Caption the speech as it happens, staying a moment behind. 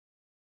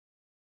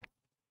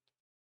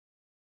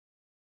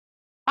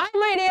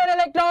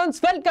Electrons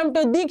welcome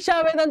to Diksha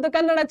Vedantu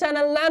Kannada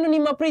channel. ನಾನು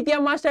ನಿಮ್ಮ ಪ್ರೀತಿಯ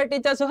ಮಾಸ್ಟರ್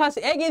ಟೀಚರ್ ಸುಹಾಸ್.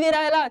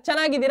 ಹೇಗಿದ್ದೀರಾ? ಎಲ್ಲ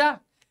ಚೆನ್ನಾಗಿದ್ದೀರಾ?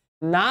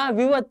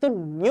 ನಾವಿವತ್ತು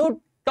ನ್ಯೂ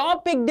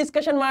ಟಾಪಿಕ್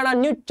ಡಿಸ್ಕಷನ್ ಮಾಡೋಣ,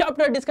 ನ್ಯೂ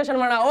ಚಾಪ್ಟರ್ ಡಿಸ್ಕಷನ್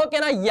ಮಾಡೋಣ.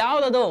 ಓಕೆನಾ?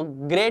 ಯಾವ್ದದು?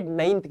 ಗ್ರೇಡ್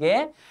 9ಗೆ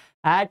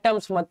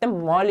ಆಟಮ್ಸ್ ಮತ್ತೆ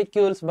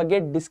ಮಾಲಿಕ್ಯೂಲ್ಸ್ ಬಗ್ಗೆ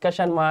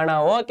ಡಿಸ್ಕಷನ್ ಮಾಡೋಣ.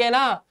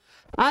 ಓಕೆನಾ?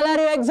 All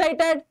are you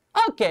excited?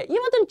 Okay,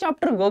 ಇವತ್ತೊಂದು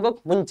ಚಾಪ್ಟರ್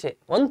ಹೋಗೋಕ್ ಮುಂಚೆ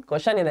ಒಂದು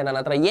ಕ್ವಶನ್ ಇದೆ ನನ್ನ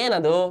ಹತ್ರ.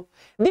 ಏನದು?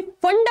 The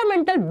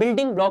fundamental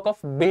building block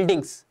of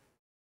buildings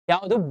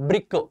ಯಾವುದು?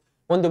 ಬ್ರಿಕ್.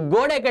 ಒಂದು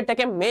ಗೋಡೆ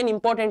ಕಟ್ಟಕ್ಕೆ ಮೇನ್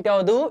ಇಂಪಾರ್ಟೆಂಟ್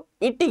ಯಾವುದು?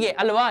 ಇಟ್ಟಿಗೆ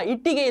ಅಲ್ವಾ?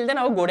 ಇಟ್ಟಿಗೆ ಇಲ್ಲದೆ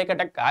ನಾವು ಗೋಡೆ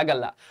ಕಟ್ಟಕ್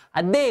ಆಗಲ್ಲ.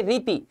 ಅದೇ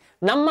ರೀತಿ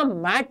ನಮ್ಮ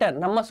ಮ್ಯಾಟರ್,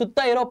 ನಮ್ಮ ಸುತ್ತ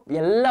ಇರೋ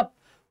ಎಲ್ಲ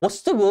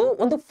ವಸ್ತುಗೂ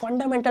ಒಂದು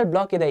ಫಂಡಮೆಂಟಲ್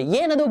ಬ್ಲಾಕ್ ಇದೆ.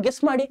 ಏನದು?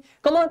 ಗೆಸ್ ಮಾಡಿ.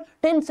 ಕಮಾನ್,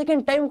 10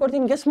 ಸೆಕೆಂಡ್ ಟೈಮ್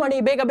ಕೊಡ್ತೀನಿ, ಗೆಸ್ ಮಾಡಿ.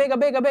 ಬೇಗ ಬೇಗ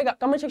ಬೇಗ ಬೇಗ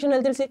ಕಮೆಂಟ್ ಸೆಕ್ಷನ್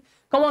ಅಲ್ಲಿ ತಿಳಿಸಿ.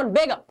 ಕಮಾನ್,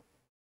 ಬೇಗ.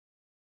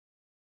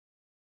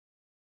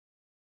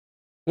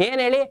 ಏನ್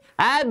ಹೇಳಿ?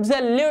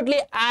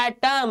 Absolutely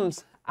atoms.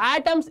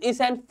 Atoms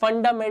is on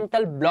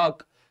fundamental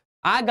block.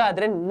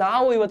 ಹಾಗಾದ್ರೆ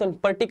ನಾವು ಇವತ್ತೊಂದು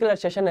ಪರ್ಟಿಕ್ಯುಲರ್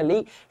ಸೆಷನ್ ಅಲ್ಲಿ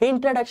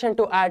ಇಂಟ್ರಡಕ್ಷನ್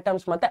ಟು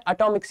ಆಟಮ್ಸ್ ಮತ್ತೆ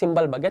ಅಟಾಮಿಕ್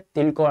ಸಿಂಬಲ್ ಬಗ್ಗೆ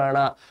ತಿಳ್ಕೊಳ್ಳೋಣ.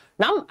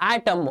 ನಮ್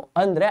ಆಟಮ್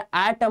ಅಂದ್ರೆ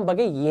ಆಟಮ್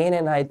ಬಗ್ಗೆ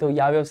ಏನೇನಾಯ್ತು,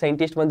 ಯಾವ್ಯಾವ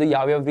ಸೈಂಟಿಸ್ಟ್ ಬಂದು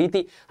ಯಾವ್ಯಾವ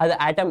ರೀತಿ ಅದು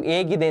ಆಟಮ್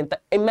ಹೇಗಿದೆ ಅಂತ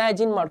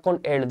ಇಮ್ಯಾಜಿನ್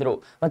ಮಾಡ್ಕೊಂಡು ಹೇಳಿದ್ರು,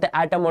 ಮತ್ತೆ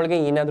ಆಟಮ್ ಒಳಗೆ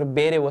ಏನಾದ್ರು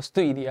ಬೇರೆ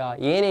ವಸ್ತು ಇದೆಯಾ,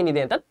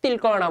 ಏನೇನಿದೆ ಅಂತ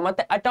ತಿಳ್ಕೊಳ್ಳೋಣ.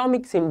 ಮತ್ತೆ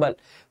atomic symbol,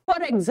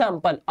 for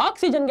example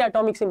ಆಕ್ಸಿಜನ್ಗೆ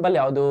atomic symbol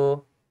ಯಾವುದು?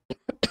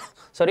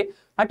 ಸಾರಿ,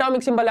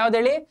 ಅಟಾಮಿಕ್ ಸಿಂಬಲ್ ಯಾವ್ದು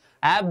ಹೇಳಿ?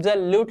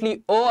 ಅಬ್ಸಲ್ಯೂಟ್ಲಿ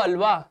ಓ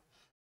ಅಲ್ವಾ?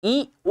 ಈ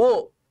ಓ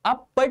ಆ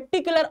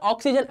ಪರ್ಟಿಕ್ಯುಲರ್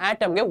ಆಕ್ಸಿಜನ್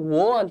ಆಟಮ್ಗೆ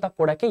ಓ ಅಂತ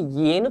ಕೊಡಕ್ಕೆ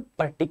ಏನು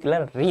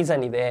ಪರ್ಟಿಕ್ಯುಲರ್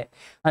ರೀಸನ್ ಇದೆ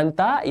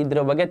ಅಂತ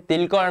ಇದ್ರ ಬಗ್ಗೆ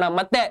ತಿಳ್ಕೊಳ್ಳೋಣ.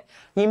 ಮತ್ತೆ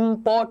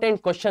ಇಂಪಾರ್ಟೆಂಟ್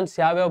ಕ್ವಶನ್ಸ್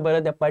ಯಾವ್ಯಾವ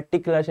ಬರುತ್ತೆ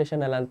ಪರ್ಟಿಕ್ಯುಲರ್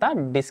ಸೆಷನ್ ಅಲ್ಲಿ ಅಂತ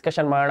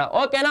ಡಿಸ್ಕಷನ್ ಮಾಡೋಣ.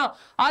 ಓಕೆನಾ?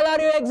 All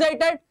are you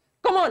excited?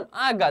 Come on.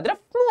 ಹಾಗಾದ್ರೆ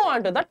move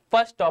on to that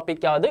first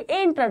topic. ಯಾವುದು?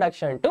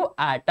 Introduction to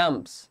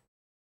atoms.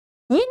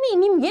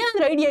 ನಿಮ್ಗೆ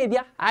ಏನಾದ್ರೂ ಐಡಿಯಾ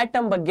ಇದೆಯಾ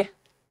ಆಟಮ್ ಬಗ್ಗೆ?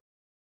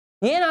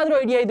 ಏನಾದ್ರೂ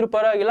ಐಡಿಯಾ ಇದ್ರು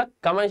ಪರವಾಗಿಲ್ಲ,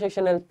 ಕಮೆಂಟ್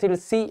ಸೆಕ್ಷನ್ ಅಲ್ಲಿ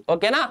ತಿಳಿಸಿ.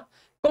 ಓಕೆನಾ?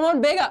 ಕಮ್ ಆನ್,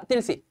 ಬೇಗ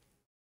ತಿಳಿಸಿ.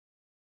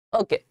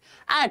 Okay,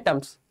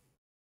 atoms.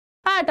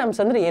 ಆಟಮ್ಸ್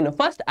ಅಂದ್ರೆ ಏನು?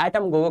 ಫಸ್ಟ್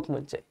ಆಟಮ್ಗೆ ಹೋಗೋಕ್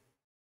ಮುಂಚೆ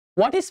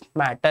ವಾಟ್ ಈಸ್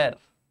ಮ್ಯಾಟರ್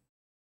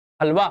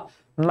ಅಲ್ವಾ?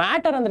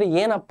 ಮ್ಯಾಟರ್ ಅಂದ್ರೆ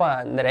ಏನಪ್ಪಾ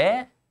ಅಂದ್ರೆ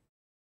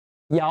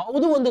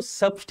ಯಾವುದು ಒಂದು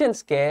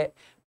ಸಬ್ಸ್ಟೆನ್ಸ್ಗೆ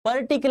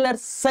ಪರ್ಟಿಕ್ಯುಲರ್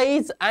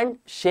ಸೈಜ್ ಅಂಡ್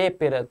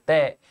ಶೇಪ್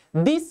ಇರುತ್ತೆ.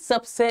 This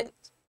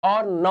substance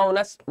are known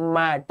as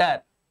matter.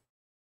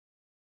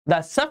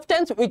 The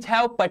substance which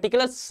have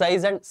particular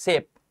size and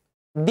shape,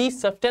 these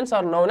substance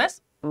are known as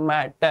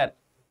matter.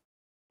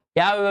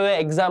 ಯಾವ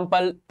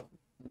example?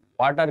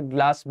 Water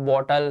glass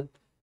bottle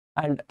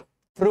and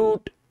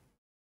fruit,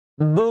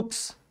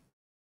 books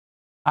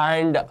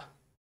and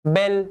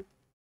bell,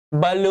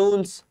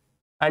 balloons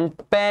and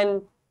pen,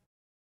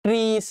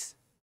 trees,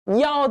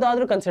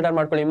 ಯಾವ್ದಾದ್ರೂ consider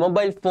ಮಾಡ್ಕೊಳ್ಳಿ.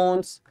 Mobile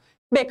phones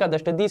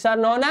ಬೇಕಾದಷ್ಟು. These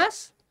are known as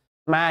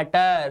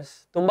matters.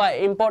 ತುಂಬಾ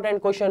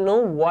important question.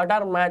 What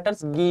are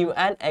matters? Give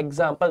an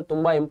example.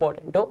 ತುಂಬಾ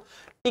important,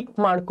 tick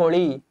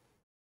ಮಾಡ್ಕೊಳ್ಳಿ.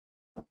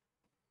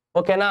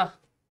 ಓಕೆನಾ?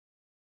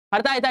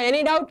 ಅರ್ಥ ಆಯ್ತಾ?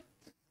 Any doubt?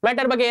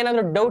 Matter ಬಗ್ಗೆ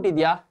ಏನಾದ್ರು ಡೌಟ್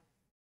ಇದೆಯಾ?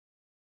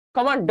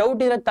 ಕಮಾನ್,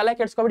 ಡೌಟ್ ಇದ್ರೆ ತಲೆ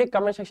ಕೆಡ್ಸ್ಕೊಬಿಡಿ,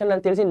 ಕಮೆಂಟ್ ಸೆಕ್ಷನ್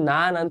ಅಲ್ಲಿ ತಿಳಿಸಿ.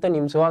 ನಾನಂತೂ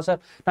ನಿಮ್ ಸುಹಾಸ್ ಸರ್,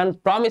 ನಾನು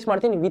ಪ್ರಾಮಿಸ್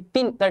ಮಾಡ್ತೀನಿ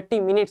ವಿತಿನ್ 30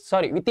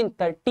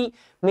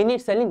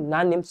 ಮಿನಿಟ್ಸ್ ಅಲ್ಲಿ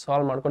ನಾನು ನಿಮ್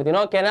ಸಾಲ್ವ್ ಮಾಡ್ಕೊಡ್ತೀನಿ.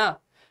 ಓಕೆನಾ?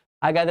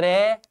 ಹಾಗಾದ್ರೆ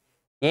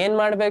ಏನ್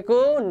ಮಾಡ್ಬೇಕು?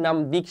 ನಮ್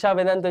ದೀಕ್ಷಾ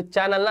ವೇದಾಂತು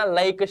ಚಾನಲ್ ನ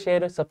ಲೈಕ್,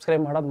 ಶೇರ್,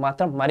 ಸಬ್ಸ್ಕ್ರೈಬ್ ಮಾಡೋದು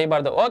ಮಾತ್ರ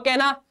ಮರಿಬಾರ್ದು.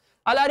 ಓಕೆನಾ?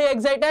 All are you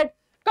excited?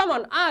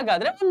 ಕಮಾನ್.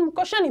 ಹಾಗಾದ್ರೆ ಒಂದು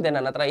ಕ್ವಶನ್ ಇದೆ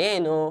ನನ್ನ ಹತ್ರ.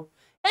 ಏನು?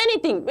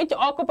 Anything which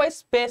occupies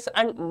space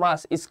and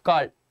mass is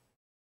called.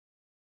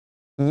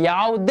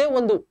 ಯಾವುದೇ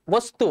ಒಂದು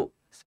ವಸ್ತು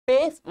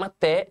ಸ್ಪೇಸ್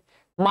ಮತ್ತೆ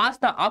ಮಾಸ್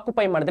ನ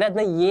ಆಕ್ಯುಪೈ ಮಾಡಿದ್ರೆ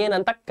ಅದನ್ನ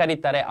ಏನಂತ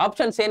ಕರೀತಾರೆ?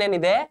 ಆಪ್ಷನ್ಸ್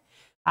ಏನೇನಿದೆ?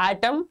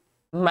 ಆಟಮ್,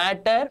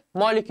 ಮ್ಯಾಟರ್,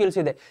 ಮಾಲಿಕ್ಯೂಲ್ಸ್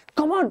ಇದೆ.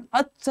 ಕಮಾನ್,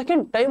 10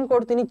 ಸೆಕೆಂಡ್ ಟೈಮ್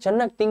ಕೊಡ್ತೀನಿ,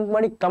 ಚೆನ್ನಾಗಿ ಥಿಂಕ್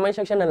ಮಾಡಿ ಕಮೆಂಟ್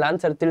ಸೆಕ್ಷನ್ ಅಲ್ಲಿ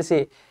ಆನ್ಸರ್ ತಿಳಿಸಿ.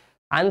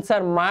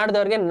 ಆನ್ಸರ್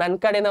ಮಾಡಿದವ್ರಿಗೆ ನನ್ನ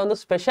ಕಡೆಯಿಂದ ಒಂದು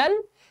ಸ್ಪೆಷಲ್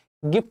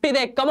ಗಿಫ್ಟ್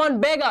ಇದೆ. ಕಮಾನ್,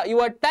 ಬೇಗ.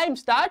 Your time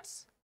starts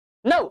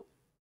now.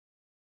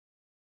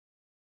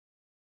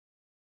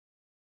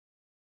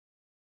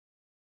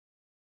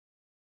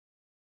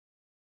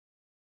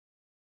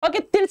 Okay,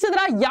 ತಿಳಿಸಿದ್ರ?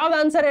 ಯಾವ್ದು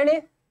ಆನ್ಸರ್ ಹೇಳಿ?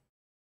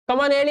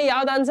 ಕಮಾನ್ ಹೇಳಿ,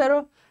 ಯಾವ್ದು ಆನ್ಸರು?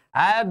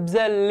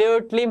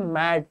 Absolutely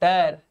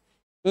matter.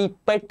 ಈ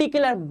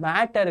ಪರ್ಟಿಕ್ಯುಲರ್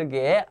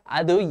ಮ್ಯಾಟರ್ಗೆ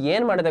ಅದು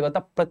ಏನ್ ಮಾಡುತ್ತೆ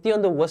ಗೊತ್ತಾ?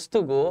 ಪ್ರತಿಯೊಂದು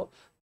ವಸ್ತುಗೂ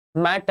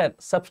ಮ್ಯಾಟರ್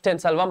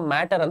ಸಬ್ಸ್ಟೆನ್ಸ್ ಅಲ್ವಾ?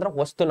 ಮ್ಯಾಟರ್ ಅಂದ್ರೆ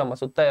ವಸ್ತು, ನಮ್ಮ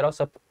ಸುತ್ತ ಇರೋ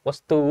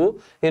ವಸ್ತು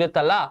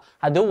ಇರುತ್ತಲ್ಲ,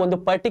 ಅದು ಒಂದು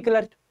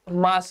ಪರ್ಟಿಕ್ಯುಲರ್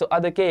ಮಾಸ್.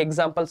 ಅದಕ್ಕೆ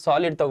ಎಕ್ಸಾಂಪಲ್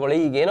ಸಾಲಿಡ್ ತಗೊಳ್ಳಿ.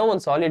 ಈಗ ಏನೋ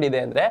ಒಂದು ಸಾಲಿಡ್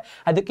ಇದೆ ಅಂದ್ರೆ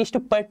ಅದಕ್ಕೆ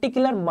ಇಷ್ಟು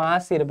ಪರ್ಟಿಕ್ಯುಲರ್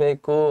ಮಾಸ್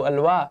ಇರಬೇಕು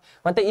ಅಲ್ವಾ?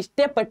 ಮತ್ತೆ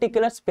ಇಷ್ಟೇ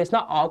ಪರ್ಟಿಕ್ಯುಲರ್ ಸ್ಪೇಸ್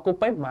ನ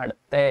ಆಕ್ಯುಪೈ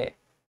ಮಾಡುತ್ತೆ.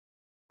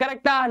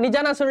 ಕರೆಕ್ಟಾ?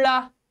 ನಿಜಾನ ಸುಳ್ಳ?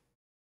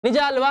 ನಿಜ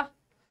ಅಲ್ವಾ?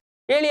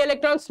 ಹೇಳಿ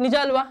ಎಲೆಕ್ಟ್ರಾನ್ಸ್, ನಿಜ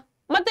ಅಲ್ವಾ?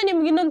 ಮತ್ತೆ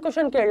ನಿಮ್ಗೆ ಇನ್ನೊಂದು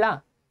ಕ್ವಶನ್ ಕೇಳಲಾ?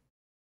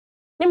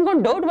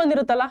 ನಿಮ್ಗೊಂದು ಡೌಟ್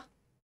ಬಂದಿರುತ್ತಲ್ಲ,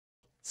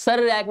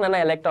 ಸರ್ ಯಾಕೆ ನನ್ನ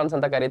ಎಲೆಕ್ಟ್ರಾನ್ಸ್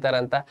ಅಂತ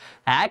ಕರೀತಾರಂತ?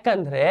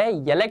 ಯಾಕಂದ್ರೆ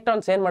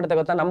ಎಲೆಕ್ಟ್ರಾನ್ಸ್ ಏನ್ ಮಾಡುತ್ತೆ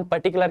ಗೊತ್ತಾ? ನಮ್ಮ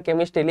ಪರ್ಟಿಕ್ಯುಲರ್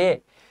ಕೆಮಿಸ್ಟ್ರಿಲಿ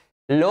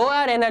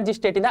ಲೋಯರ್ ಎನರ್ಜಿ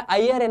ಸ್ಟೇಟ್ ಇಂದ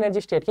ಹೈಯರ್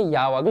ಎನರ್ಜಿ ಸ್ಟೇಟ್ಗೆ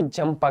ಯಾವಾಗ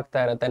ಜಂಪ್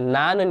ಆಗ್ತಾ ಇರುತ್ತೆ.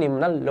 ನಾನು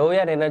ನಿಮ್ನ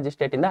ಲೋಯರ್ ಎನರ್ಜಿ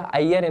ಸ್ಟೇಟ್ ಇಂದ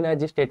ಹೈಯರ್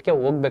ಎನರ್ಜಿ ಸ್ಟೇಟ್ಗೆ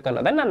ಹೋಗ್ಬೇಕು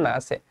ಅನ್ನೋದೇ ನನ್ನ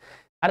ಆಸೆ.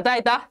 ಅರ್ಥ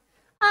ಆಯ್ತಾ?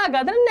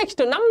 ಹಾಗಾದ್ರೆ ನೆಕ್ಸ್ಟ್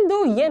ನಮ್ದು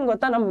ಏನ್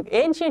ಗೊತ್ತಾ? ನಮ್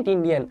ancient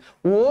Indian,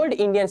 old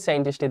Indian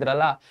scientist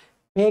ಇದ್ರಲ್ಲ,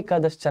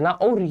 ಬೇಕಾದಷ್ಟು ಜನ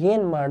ಅವ್ರು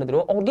ಏನ್ ಮಾಡಿದ್ರು,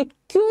 ಅವ್ರಿಗೆ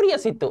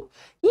ಕ್ಯೂರಿಯಸ್ ಇತ್ತು,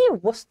 ಈ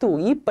ವಸ್ತು,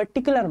 ಈ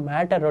ಪರ್ಟಿಕ್ಯುಲರ್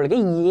ಮ್ಯಾಟರ್ ಒಳಗೆ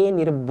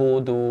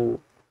ಏನಿರ್ಬೋದು,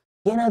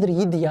 ಏನಾದ್ರೂ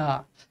ಇದೆಯಾ,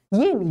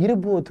 ಏನ್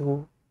ಇರ್ಬೋದು,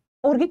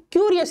 ಅವ್ರಿಗೆ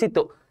ಕ್ಯೂರಿಯಸ್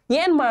ಇತ್ತು.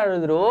 ಏನ್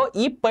ಮಾಡಿದ್ರು,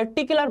 ಈ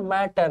ಪರ್ಟಿಕ್ಯುಲರ್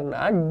ಮ್ಯಾಟರ್ನ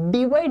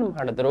ಡಿವೈಡ್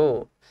ಮಾಡಿದ್ರು.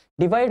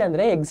 ಡಿವೈಡ್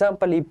ಅಂದ್ರೆ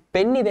ಎಕ್ಸಾಂಪಲ್, ಈ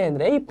ಪೆನ್ ಇದೆ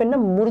ಅಂದ್ರೆ ಈ ಪೆನ್ನ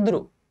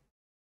ಮುರಿದ್ರು.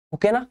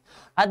 ಓಕೆನಾ?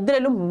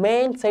 ಅದ್ರಲ್ಲೂ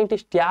ಮೇನ್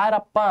ಸೈಂಟಿಸ್ಟ್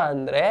ಯಾರಪ್ಪ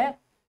ಅಂದ್ರೆ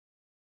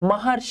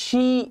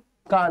ಮಹರ್ಷಿ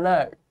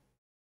ಕಾನಡ್.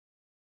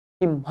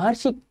 ಈ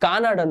ಮಹರ್ಷಿ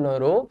ಕಾನಡ್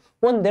ಅನ್ನೋರು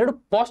ಒಂದೆರಡು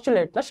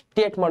ಪಾಸ್ಟುಲೇಟ್ ನ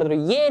ಸ್ಟೇಟ್ ಮಾಡಿದ್ರು.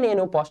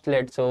 ಏನೇನು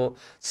postulates?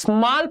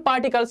 Small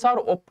particles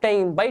R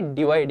obtain by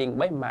dividing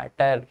by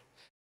matter.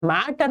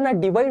 Matter ನ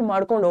ಡಿವೈಡ್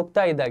ಮಾಡ್ಕೊಂಡು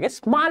ಹೋಗ್ತಾ ಇದ್ದಾಗೆ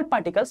ಸ್ಮಾಲ್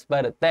ಪಾರ್ಟಿಕಲ್ಸ್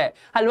ಬರುತ್ತೆ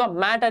ಅಲ್ವಾ?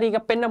 ಮ್ಯಾಟರ್ ಈಗ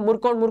ಪೆನ್ನ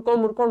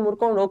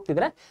ಮುರ್ಕೊಂಡು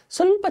ಹೋಗ್ತಿದ್ರೆ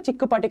ಸ್ವಲ್ಪ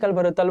ಚಿಕ್ಕ ಪಾರ್ಟಿಕಲ್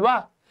ಬರುತ್ತಲ್ವಾ?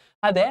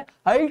 ಅದೇ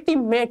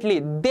ultimately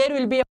there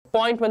will be A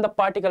point when the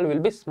particle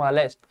will be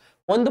smallest.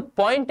 ಒಂದು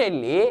ಪಾಯಿಂಟ್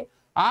ಅಲ್ಲಿ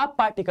ಆ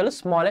ಪಾರ್ಟಿಕಲ್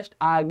ಸ್ಮಾಲೆಸ್ಟ್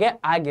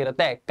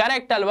ಆಗಿರುತ್ತೆ.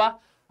 ಕರೆಕ್ಟ್ ಅಲ್ವಾ?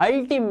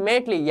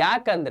 ಅಲ್ಟಿಮೇಟ್ಲಿ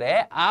ಯಾಕಂದ್ರೆ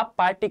ಆ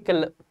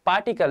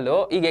ಪಾರ್ಟಿಕಲ್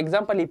ಈಗ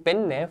ಎಕ್ಸಾಂಪಲ್ ಈ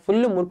ಪೆನ್ನೆ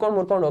ಫುಲ್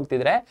ಮುರ್ಕೊಂಡು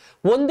ಹೋಗ್ತಿದ್ರೆ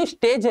ಒಂದು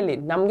ಸ್ಟೇಜ್ ಅಲ್ಲಿ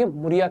ನಮ್ಗೆ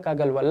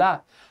ಮುರಿಯಕ್ಕಾಗಲ್ವಲ್ಲ,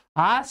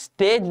 ಆ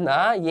ಸ್ಟೇಜ್ ನ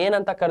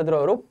ಏನಂತ ಕರೆದ್ರು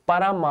ಅವರು?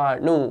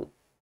 ಪರಮಾಣು.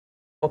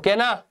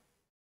 ಓಕೆನಾ?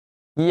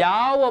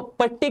 ಯಾವ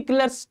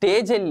ಪರ್ಟಿಕ್ಯುಲರ್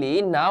ಸ್ಟೇಜ್ ಅಲ್ಲಿ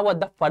ನಾವು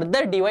ಅದನ್ನ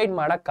ಫರ್ದರ್ ಡಿವೈಡ್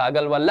ಮಾಡಕ್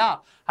ಆಗಲ್ವಲ್ಲ,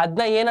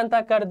 ಅದನ್ನ ಏನಂತ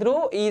ಕರೆದ್ರು?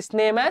 ಈಸ್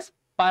ನೇಮ್ ಆಸ್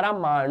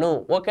ಪರಮಾಣು.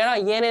 ಓಕೆನಾ?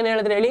 ಏನೇನ್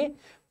ಹೇಳಿದ್ರೆ ಹೇಳಿ?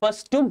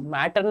 ಫಸ್ಟ್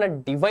ಮ್ಯಾಟರ್ ನ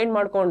ಡಿವೈಡ್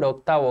ಮಾಡ್ಕೊಂಡು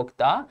ಹೋಗ್ತಾ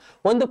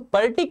ಒಂದು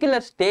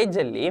ಪರ್ಟಿಕ್ಯುಲರ್ ಸ್ಟೇಜ್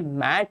ಅಲ್ಲಿ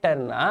ಮ್ಯಾಟರ್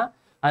ನ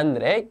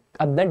ಅಂದ್ರೆ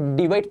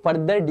ಅದನ್ನ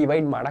ಫರ್ದರ್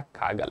ಡಿವೈಡ್ ಮಾಡಕ್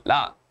ಆಗಲ್ಲ,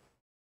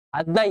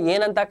 ಅದನ್ನ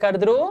ಏನಂತ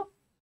ಕರೆದ್ರು?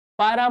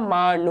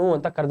 ಪರಮಾಣು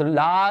ಅಂತ ಕರೆದ್ರು.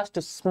 ಲಾಸ್ಟ್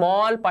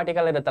ಸ್ಮಾಲ್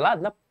ಪಾರ್ಟಿಕಲ್ ಇರುತ್ತಲ್ಲ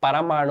ಅದನ್ನ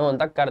ಪರಮಾಣು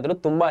ಅಂತ ಕರೆದ್ರು.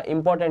 ತುಂಬಾ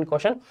ಇಂಪಾರ್ಟೆಂಟ್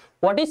ಕ್ವಶನ್.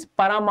 ವಾಟ್ ಈಸ್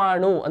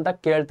ಪರಮಾಣು ಅಂತ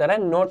ಕೇಳ್ತಾರೆ,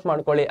 ನೋಟ್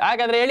ಮಾಡ್ಕೊಳ್ಳಿ.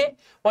 ಹಾಗಾದ್ರೆ ಹೇಳಿ,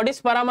 ವಾಟ್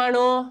ಈಸ್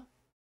ಪರಮಾಣು?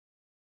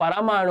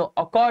 ಪರಮಾಣು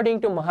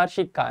according to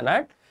Maharshi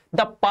ಕಾನಡ್,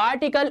 the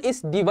particle is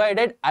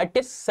divided at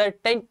a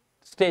certain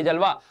stage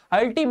alva.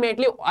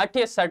 Ultimately at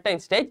a certain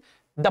stage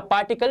the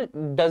particle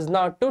does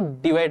not to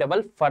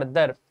dividable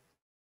further,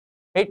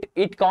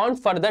 it can't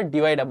further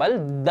dividable,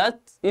 that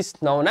is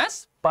known as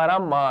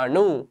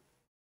paramanu.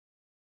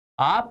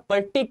 ಆ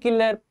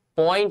particular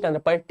point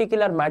ಅಂದ್ರೆ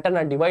particular matter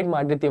ನ divide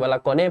ಮಾಡಿರ್ತೀವಲ್ಲ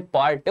ಕೊನೆ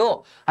part,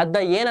 ಅದನ್ನ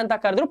ಏನಂತ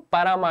ಕರೆದ್ರು?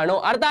 ಪರಮಾಣು.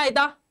 ಅರ್ಥ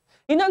ಆಯ್ತಾ?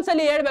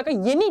 ಇನ್ನೊಂದ್ಸಲಿ ಹೇಳ್ಬೇಕಾ?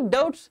 ಎನಿ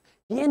ಡೌಟ್ಸ್,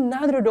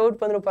 ಏನಾದ್ರೂ ಡೌಟ್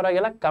ಬಂದ್ರು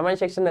ಪರವಾಗಿಲ್ಲ ಕಮೆಂಟ್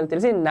ಸೆಕ್ಷನ್ ಅಲ್ಲಿ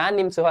ತಿಳಿಸಿ, ನಾನ್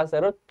ನಿಮ್ ಸುಹಾಸ್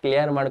ಸರ್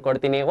ಕ್ಲಿಯರ್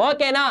ಮಾಡ್ಕೊಡ್ತೀನಿ.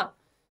 ಓಕೆನಾ?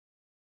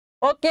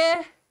 ಓಕೆ,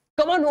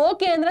 ಕಮಾನ್.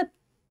 ಓಕೆ ಅಂದ್ರೆ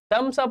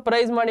ಥಮ್ಸ್ ಅಪ್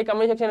ಪ್ರೈಸ್ ಮಾಡಿ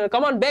ಕಮೆಂಟ್ ಸೆಕ್ಷನ್ ಅಲ್ಲಿ,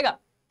 ಕಮಾನ್ ಬೇಗ.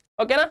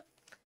 ಓಕೆನಾ?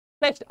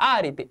 ನೆಕ್ಸ್ಟ್ ಆ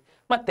ರೀತಿ.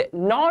 ಮತ್ತೆ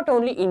ನಾಟ್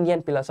ಓನ್ಲಿ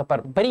ಇಂಡಿಯನ್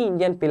ಫಿಲಾಸಫರ್, ಬರೀ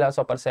ಇಂಡಿಯನ್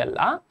ಫಿಲಾಸಫರ್ಸ್ ಎಲ್ಲ,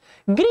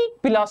 ಗ್ರೀಕ್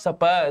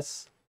ಫಿಲಾಸಫರ್ಸ್.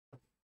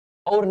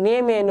 ಅವ್ರ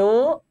ನೇಮ್ ಏನು?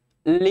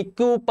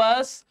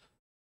 ಲಿಕ್ಯೂಪಸ್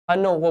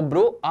ಅನ್ನೋ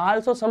ಒಬ್ರು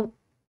ಆಲ್ಸೋ ಸಮ್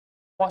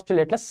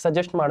ಪಾಸ್ಟುಲೇಟ್ ನ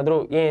ಸಜೆಸ್ಟ್ ಮಾಡಿದ್ರು.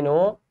 ಏನು?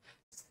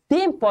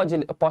 Same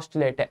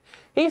postulate.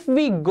 If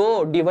we go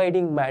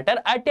dividing matter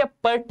at a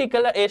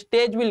particular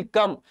stage will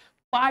come,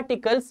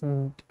 particles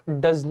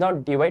does not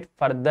divide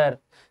further.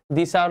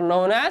 These are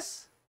known as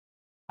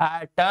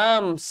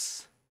atoms.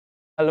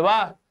 ಅಲ್ವಾ?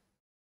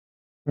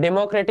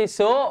 ಡೆಮೋಕ್ರೆಟಿಸ್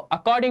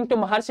according to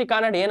ಮಹರ್ಷಿ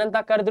ಕಾನಡ್ ಏನಂತ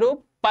ಕರೆದ್ರು?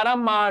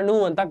 ಪರಮಾಣು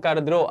ಅಂತ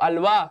ಕರೆದ್ರು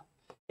ಅಲ್ವಾ?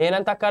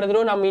 ಏನಂತ ಕರೆದ್ರು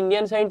ನಮ್ಮ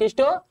ಇಂಡಿಯನ್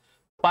ಸೈಂಟಿಸ್ಟ್?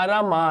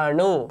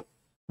 ಪರಮಾಣು.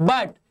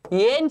 ಬಟ್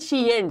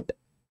ಏನ್ಶಿಯಂಟ್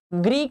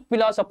ಗ್ರೀಕ್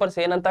ಫಿಲಾಸಫರ್ಸ್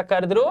ಏನಂತ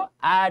ಕರೆದ್ರು?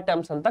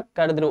 ಆಟಮ್ಸ್ ಅಂತ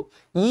ಕರೆದ್ರು.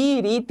 ಈ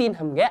ರೀತಿ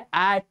ನಮ್ಗೆ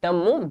ಆಟಮ್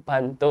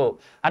ಬಂತು.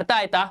 ಅರ್ಥ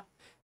ಆಯ್ತಾ?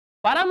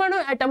 ಪರಮಾಣು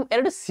ಆಟಮ್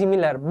ಎರಡು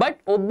ಸಿಮಿಲರ್, ಬಟ್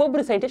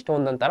ಒಬ್ಬೊಬ್ರು ಸೈಂಟಿಸ್ಟ್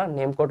ಒಂದೊಂದರ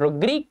ನೇಮ್ ಕೊಟ್ರು.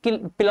 ಗ್ರೀಕ್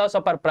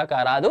ಫಿಲಾಸಫರ್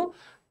ಪ್ರಕಾರ ಅದು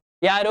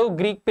ಯಾರು?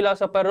 Greek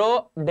philosopher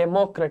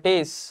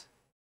ಡೆಮೋಕ್ರಟಿಸ್.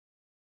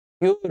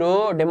 ಇವರು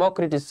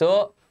ಡೆಮೋಕ್ರಟಿಸ್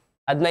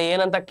ಅದನ್ನ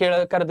ಏನಂತ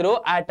ಕರೆದ್ರು?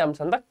 ಆಟಮ್ಸ್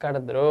ಅಂತ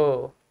ಕರೆದ್ರು.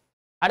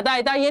 ಅರ್ಥ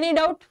ಆಯ್ತಾ? Any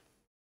doubt?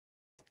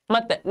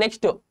 ಮತ್ತೆ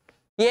ನೆಕ್ಸ್ಟ್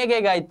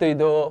ಹೇಗಾಯ್ತು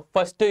ಇದು?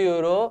 ಫಸ್ಟ್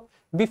ಇವರು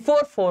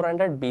ಬಿಫೋರ್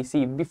 400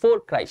 BC, ಬಿಫೋರ್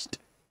ಕ್ರೈಸ್ಟ್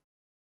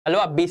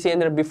ಅಲ್ವಾ? BC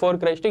ಅಂದ್ರೆ ಬಿಫೋರ್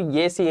ಕ್ರೈಸ್ಟ್,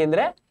 AC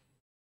ಅಂದ್ರೆ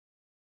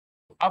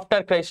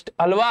ಆಫ್ಟರ್ ಕ್ರೈಸ್ಟ್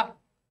ಅಲ್ವಾ?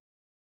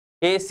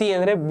 AC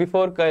ಅಂದ್ರೆ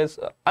ಬಿಫೋರ್ ಕ್ರೈಸ್ಟ್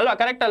ಅಲ್ವಾ?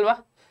 ಕರೆಕ್ಟ್ ಅಲ್ವಾ?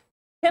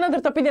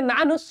 ಏನಾದ್ರೂ ತಪ್ಪಿದೆ?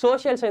 ನಾನು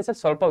ಸೋಷಿಯಲ್ ಸೈನ್ಸ್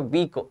ಸ್ವಲ್ಪ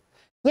ವೀಕು.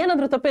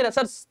 ಏನಾದ್ರೂ ತಪ್ಪಿದೆ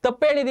ಸರ್,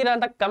 ತಪ್ಪು ಹೇಳಿದೀರಾ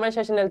ಅಂತ ಕಮೆಂಟ್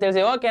ಸೆಕ್ಷನ್ ಅಲ್ಲಿ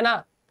ತಿಳಿಸಿ. ಓಕೆನಾ?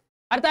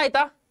 ಅರ್ಥ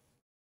ಆಯ್ತಾ?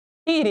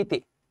 ಈ ರೀತಿ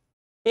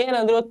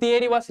ಏನಂದ್ರು?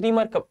 Theory was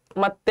remark.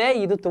 ಮತ್ತೆ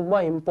ಇದು ತುಂಬಾ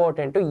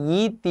ಇಂಪಾರ್ಟೆಂಟ್.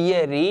 ಈ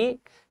ಥಿಯರಿ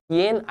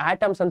ಏನ್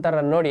ಆಟಮ್ಸ್ ಅಂತಾರ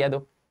ನೋಡಿ, ಅದು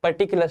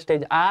ಪರ್ಟಿಕ್ಯುಲರ್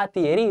ಸ್ಟೇಜ್, ಆ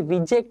ಥಿಯರಿ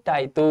ರಿಜೆಕ್ಟ್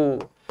ಆಯ್ತು.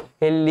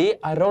 ಎಲ್ಲಿ?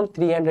 Around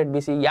 300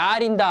 BC.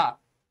 ಯಾರಿಂದ?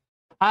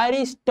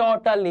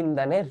 ಅರಿಸ್ಟಾಟಲ್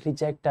ಇಂದಾನೆ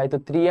ರಿಜೆಕ್ಟ್ ಆಯ್ತು.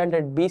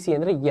 300 BC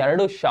ಅಂದ್ರೆ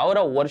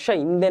 2000 ವರ್ಷ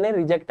ಹಿಂದೆನೆ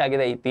ರಿಜೆಕ್ಟ್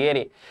ಆಗಿದೆ ಈ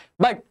theory.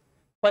 But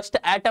first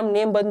atom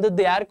name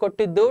ಬಂದದ್ದು ಯಾರು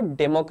ಕೊಟ್ಟಿದ್ದು?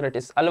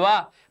 ಡೆಮೋಕ್ರಟಿಸ್ ಅಲ್ವಾ?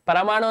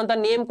 ಪರಮಾಣು ಅಂತ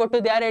ನೇಮ್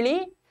ಕೊಟ್ಟದ್ದು ಯಾರು ಹೇಳಿ?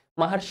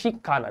 ಮಹರ್ಷಿ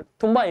ಕಾನಡ್.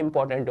 ತುಂಬಾ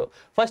ಇಂಪಾರ್ಟೆಂಟ್.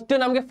 ಫಸ್ಟ್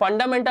ನಮ್ಗೆ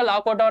ಫಂಡಮೆಂಟಲ್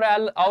ಹಾಕೊಟ್ಟವ್ರೆ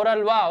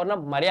ಅವ್ರಲ್ವಾ, ಅವ್ರನ್ನ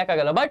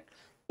ಮರೆಯಕ್ಕಾಗಲ್ಲ. ಬಟ್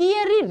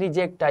ಥಿಯರಿ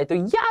ರಿಜೆಕ್ಟ್ ಆಯ್ತು.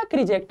 ಯಾಕೆ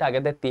ರಿಜೆಕ್ಟ್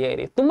ಆಗುತ್ತೆ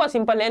ಥಿಯರಿ? ತುಂಬಾ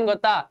ಸಿಂಪಲ್. ಏನ್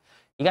ಗೊತ್ತಾ?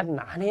 ಈಗ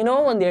ನಾನೇನೋ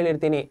ಒಂದ್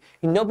ಹೇಳಿರ್ತೀನಿ,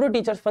 ಇನ್ನೊಬ್ರು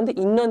ಟೀಚರ್ಸ್ ಬಂದು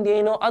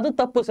ಇನ್ನೊಂದೇನೋ ಅದು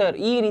ತಪ್ಪು ಸರ್,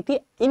 ಈ ರೀತಿ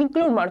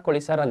ಇನ್ಕ್ಲೂಡ್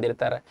ಮಾಡ್ಕೊಳ್ಳಿ ಸರ್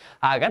ಅಂದಿರ್ತಾರೆ.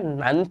 ಆಗ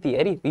ನನ್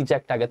ಥಿಯರಿ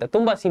ರಿಜೆಕ್ಟ್ ಆಗುತ್ತೆ.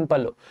 ತುಂಬಾ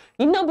ಸಿಂಪಲ್.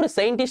 ಇನ್ನೊಬ್ರು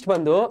ಸೈಂಟಿಸ್ಟ್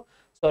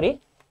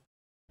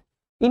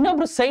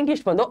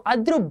ಬಂದು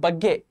ಅದ್ರ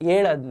ಬಗ್ಗೆ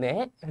ಹೇಳದ್ನೆ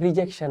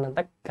ರಿಜೆಕ್ಷನ್ ಅಂತ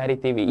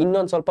ಕರಿತೀವಿ.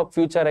 ಇನ್ನೊಂದ್ ಸ್ವಲ್ಪ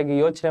ಫ್ಯೂಚರ್ ಆಗಿ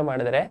ಯೋಚನೆ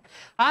ಮಾಡಿದ್ರೆ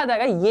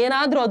ಆದಾಗ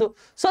ಏನಾದ್ರೂ ಅದು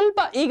ಸ್ವಲ್ಪ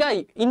ಈಗ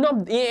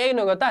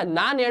ಏನು ಗೊತ್ತಾ,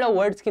 ನಾನ್ ಹೇಳೋ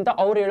ವರ್ಡ್ಸ್ ಗಿಂತ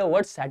ಅವ್ರು ಹೇಳೋ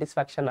ವರ್ಡ್ಸ್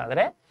ಸ್ಯಾಟಿಸ್ಫ್ಯಾಕ್ಷನ್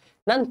ಆದ್ರೆ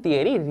ನನ್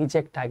ಥಿಯರಿ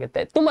ರಿಜೆಕ್ಟ್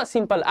ಆಗುತ್ತೆ. ತುಂಬಾ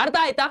ಸಿಂಪಲ್. ಅರ್ಥ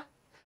ಆಯ್ತಾ?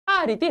 ಆ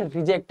ರೀತಿ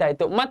ರಿಜೆಕ್ಟ್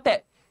ಆಯ್ತು. ಮತ್ತೆ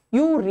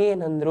ಇವ್ರು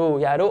ಏನಂದ್ರು,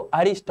 ಯಾರು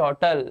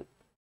ಅರಿಸ್ಟಾಟಲ್.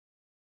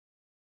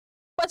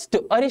 ಫಸ್ಟ್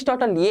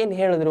ಅರಿಸ್ಟಾಟಲ್ ಏನ್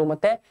ಹೇಳಿದ್ರು,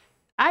 ಮತ್ತೆ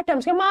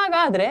ಆಟಮ್ಸ್ಗೆ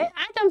ಹಾಗಾದ್ರೆ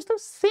ಆಟಮ್ಸ್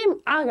ಸೇಮ್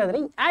ಹಾಗಾದ್ರೆ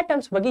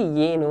ಆಟಮ್ಸ್ ಬಗ್ಗೆ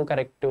ಏನು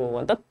ಕರೆಕ್ಟು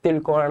ಅಂತ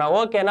ತಿಳ್ಕೊಳ್ಳೋಣ,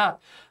 ಓಕೆನಾ.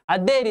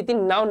 ಅದೇ ರೀತಿ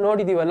ನಾವು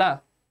ನೋಡಿದೀವಲ್ಲ,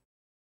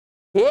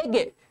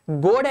 ಹೇಗೆ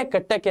ಗೋಡೆ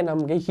ಕಟ್ಟಕ್ಕೆ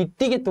ನಮ್ಗೆ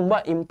ಹಿಟ್ಟಿಗೆ ತುಂಬಾ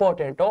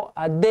ಇಂಪಾರ್ಟೆಂಟು,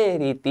 ಅದೇ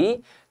ರೀತಿ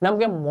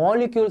ನಮ್ಗೆ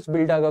ಮಾಲಿಕ್ಯೂಲ್ಸ್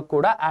ಬಿಲ್ಡ್ ಆಗೋ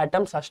ಕೂಡ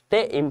ಆಟಮ್ಸ್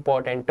ಅಷ್ಟೇ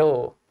ಇಂಪಾರ್ಟೆಂಟು.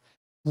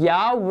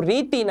 ಯಾವ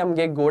ರೀತಿ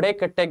ನಮ್ಗೆ ಗೋಡೆ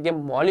ಕಟ್ಟಕ್ಕೆ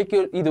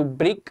ಮಾಲಿಕ್ಯೂಲ್ ಇದು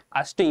ಬ್ರಿಕ್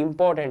ಅಷ್ಟು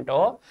ಇಂಪಾರ್ಟೆಂಟು,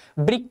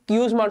 ಬ್ರಿಕ್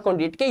ಯೂಸ್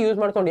ಮಾಡ್ಕೊಂಡು ಇಟ್ಕೆ ಯೂಸ್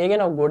ಮಾಡ್ಕೊಂಡು ಹೇಗೆ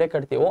ನಾವು ಗೋಡೆ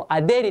ಕಟ್ತೀವೋ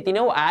ಅದೇ ರೀತಿ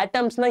ನಾವು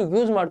ಆಟಮ್ಸ್ ನ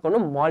ಯೂಸ್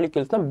ಮಾಡ್ಕೊಂಡು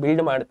ಮಾಲಿಕ್ಯೂಲ್ಸ್ ನ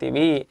ಬಿಲ್ಡ್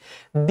ಮಾಡ್ತೀವಿ.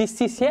 ದಿಸ್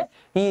ಇಸ್ ಎ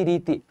ಈ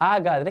ರೀತಿ.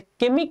 ಹಾಗಾದ್ರೆ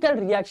ಕೆಮಿಕಲ್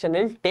ರಿಯಾಕ್ಷನ್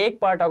ಅಲ್ಲಿ ಟೇಕ್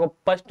ಪಾರ್ಟ್ ಆಗೋ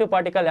ಫಸ್ಟ್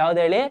ಪಾರ್ಟಿಕಲ್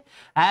ಯಾವ್ದು ಹೇಳಿ,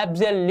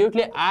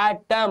 absolutely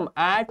atom.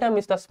 Atom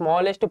is the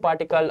smallest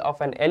particle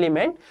of an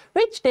element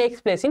which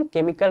takes place in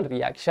chemical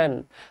reaction.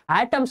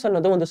 Atoms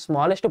ಅನ್ನೋದು ಒಂದು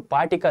ಸ್ಮಾಲೆಸ್ಟ್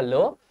ಪಾರ್ಟಿಕಲ್,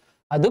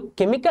 ಅದು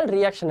ಕೆಮಿಕಲ್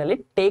ರಿಯಾಕ್ಷನ್ ಅಲ್ಲಿ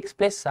ಟೇಕ್ಸ್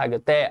ಪ್ಲೇಸ್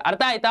ಆಗುತ್ತೆ.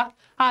 ಅರ್ಥ ಆಯ್ತಾ?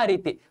 ಆ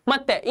ರೀತಿ.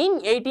 ಮತ್ತೆ ಇನ್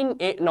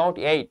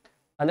 1808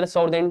 ಅಂದ್ರೆ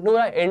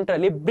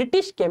 1808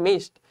 ಬ್ರಿಟಿಷ್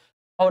ಕೆಮಿಸ್ಟ್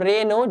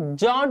ಅವ್ರೇನು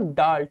ಜಾನ್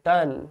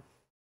ಡಾಲ್ಟನ್.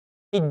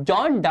 ಈ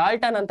ಜಾನ್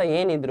ಡಾಲ್ಟನ್ ಅಂತ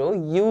ಏನಿದ್ರು,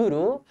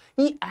 ಇವರು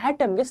ಈ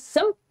ಆಟಮ್ಗೆ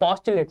ಸಮ್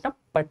ಪಾಸ್ಟುಲೇಟ್ ನ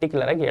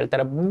ಪರ್ಟಿಕ್ಯುಲರ್ ಆಗಿ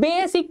ಹೇಳ್ತಾರೆ.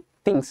 ಬೇಸಿಕ್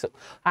ಥಿಂಗ್ಸ್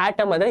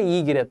ಆಟಮ್ ಅಂದ್ರೆ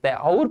ಈಗಿರುತ್ತೆ.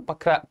 ಅವ್ರ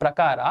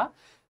ಪ್ರಕಾರ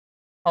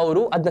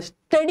ಅವರು ಅದನ್ನ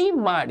ಸ್ಟಡಿ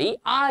ಮಾಡಿ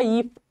ಈ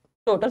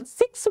ಟೋಟಲ್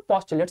 6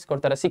 ಪಾಸ್ಟುಲೇಟ್ಸ್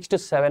ಕೊಡ್ತಾರೆ, 6 to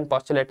 7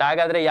 ಪಾಸ್ಟುಲೇಟ್.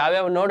 ಹಾಗಾದ್ರೆ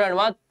ಯಾವ್ಯಾವ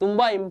ನೋಡೋಣ.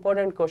 ತುಂಬಾ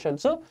ಇಂಪಾರ್ಟೆಂಟ್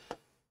ಕ್ವಶನ್ಸ್.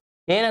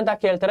 ಏನಂತ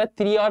ಕೇಳ್ತಾರೆ,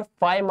 3 or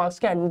 5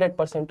 ಮಾರ್ಕ್ಸ್ಗೆ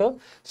 100%.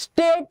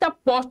 State the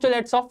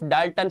postulates of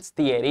ಡಾಲ್ಟನ್ಸ್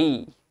theory.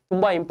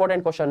 ತುಂಬಾ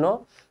ಇಂಪಾರ್ಟೆಂಟ್ ಕ್ವಶನ್.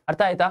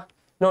 ಅರ್ಥ ಆಯ್ತಾ?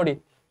 ನೋಡಿ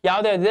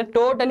ಯಾವ್ದಾವ್ದಿದೆ,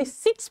 ಟೋಟಲಿ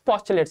 6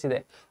 ಪಾಸ್ಟುಲೇಟ್ಸ್ ಇದೆ.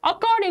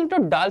 According to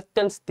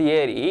ಡಾಲ್ಟನ್ಸ್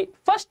theory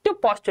first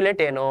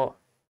postulate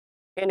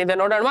ಏನಿದೆ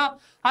ನೋಡೋಣ.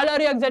 All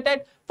are you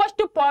excited?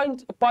 First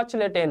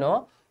postulate ಏನು,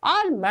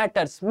 all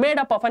matters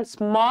made up of an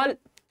small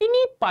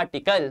tiny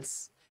particles.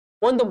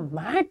 ಒಂದು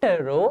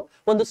ಮ್ಯಾಟರು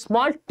ಒಂದು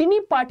ಸ್ಮಾಲ್ ಟಿನಿ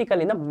ಪಾರ್ಟಿಕಲ್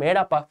ಇಂದ ಮೇಡ್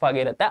ಅಪ್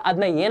ಆಗಿರುತ್ತೆ.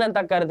 ಅದನ್ನ ಏನಂತ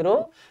ಕರೆದ್ರು,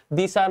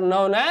 these are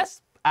known as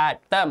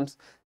atoms.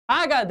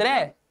 ಹಾಗಾದ್ರೆ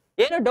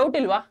ಏನು ಡೌಟ್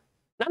ಇಲ್ವಾ?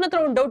 ನನ್ನ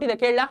ಹತ್ರ ಒಂದು ಡೌಟ್ ಇದೆ,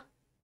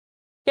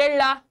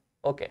 ಕೇಳಲಾ?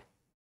 Okay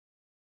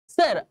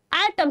sir,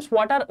 atoms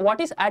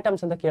what is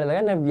atoms ಅಂತ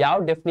ಕೇಳಿದಾಗ ನಾವು ಯಾವ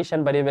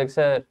ಡೆಫಿನಿಷನ್ ಬರೀಬೇಕು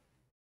sir?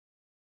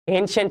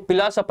 Ancient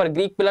philosopher,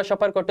 Greek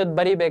philosopher ಕೊಟ್ಟದ್ದು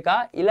ಬರೀಬೇಕಾ,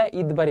 ಇಲ್ಲ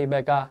ಇದು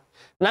ಬರೀಬೇಕಾ?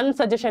 ನನ್ನ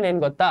ಸಜೆಷನ್ ಏನ್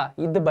ಗೊತ್ತಾ,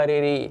 ಇದು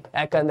ಬರೀರಿ.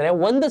 ಯಾಕಂದ್ರೆ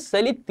ಒಂದು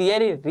ಸಲಿ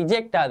ಥಿಯರಿ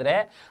ರಿಜೆಕ್ಟ್ ಆದ್ರೆ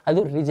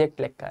ಅದು ರಿಜೆಕ್ಟ್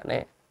ಲೆಕ್ಕನೇ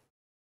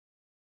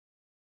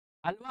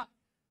ಅಲ್ವಾ.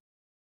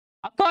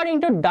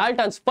 ಅಕಾರ್ಡಿಂಗ್ ಟು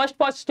ಡಾಲ್ಟನ್ಸ್ ಫಸ್ಟ್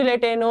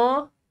ಪಾಸ್ಟುಲೇಟ್ ಏನು,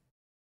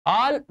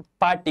 ಆಲ್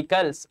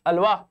ಪಾರ್ಟಿಕಲ್ಸ್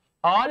ಅಲ್ವಾ.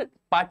 All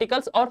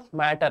particles R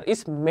matter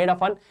is made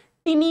of on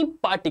tiny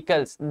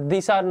particles.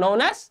 These are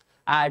known as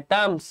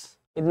atoms.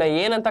 ಇದನ್ನ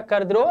ಏನಂತ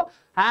ಕರೆದ್ರು,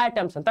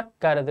 ಆಟಮ್ಸ್ ಅಂತ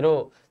ಕರೆದ್ರು.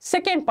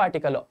 Second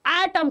particle,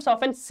 atoms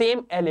of N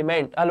same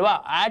element ಅಲ್ವಾ.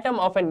 Atom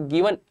of N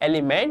given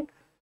element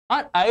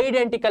R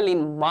identical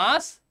in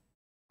mass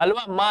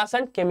ಅಲ್ವಾ, mass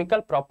and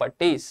chemical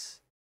properties.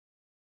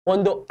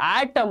 ಒಂದು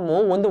atom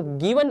ಒಂದು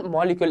given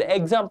molecule,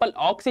 example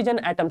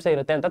oxygen atoms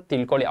ಇರುತ್ತೆ ಅಂತ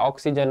ತಿಳ್ಕೊಳ್ಳಿ.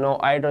 ಆಕ್ಸಿಜನ್,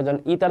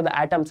 ಹೈಡ್ರೋಜನ್ ಈ ತರದ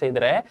ಆಟಮ್ಸ್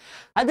ಇದ್ರೆ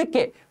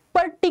ಅದಕ್ಕೆ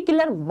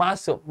ಪರ್ಟಿಕ್ಯುಲರ್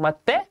ಮಾಸ್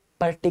ಮತ್ತೆ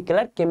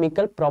ಪರ್ಟಿಕ್ಯುಲರ್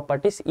ಕೆಮಿಕಲ್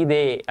ಪ್ರಾಪರ್ಟೀಸ್ ಇದೆ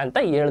ಅಂತ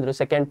ಹೇಳಿದ್ರು.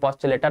 Second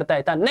postulate. ಅರ್ಥ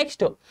ಆಯ್ತಾ?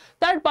 ನೆಕ್ಸ್ಟ್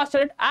ಥರ್ಡ್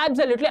ಪಾಸ್ಟುಲೇಟ್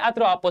ಅಬ್ಸಲ್ಯೂಟ್ಲಿ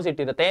ಅದ್ರ ಆಪೋಸಿಟ್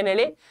ಇರುತ್ತೆ. ಏನ್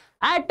ಹೇಳಿ,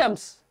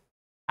 ಆಟಮ್ಸ್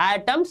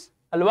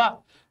ಅಲ್ವಾ.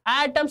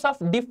 Atoms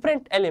of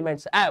different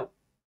elements have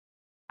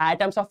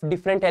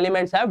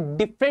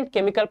different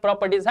chemical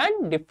properties and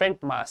different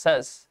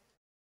masses.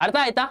 ಅರ್ಥ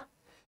ಆಯ್ತಾ?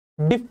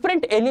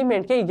 ಡಿಫರೆಂಟ್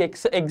ಎಲಿಮೆಂಟ್ಗೆ ಈಗ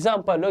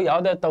ಎಕ್ಸಾಂಪಲ್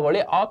ಯಾವ್ದಾದ್ರು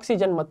ತಗೊಳ್ಳಿ,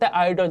 ಆಕ್ಸಿಜನ್ ಮತ್ತೆ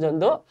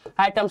ಹೈಡ್ರೋಜನ್ದು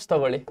ಆಟಮ್ಸ್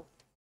ತಗೊಳ್ಳಿ.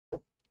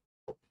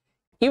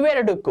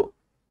 ಇವೆರಡಕ್ಕೂ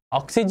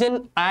ಆಕ್ಸಿಜನ್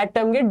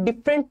ಆಟಮ್ಗೆ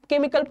ಡಿಫ್ರೆಂಟ್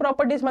ಕೆಮಿಕಲ್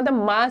ಪ್ರಾಪರ್ಟೀಸ್ ಮತ್ತೆ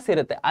ಮಾಸ್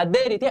ಇರುತ್ತೆ.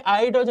 ಅದೇ ರೀತಿ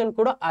ಹೈಡ್ರೋಜನ್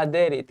ಕೂಡ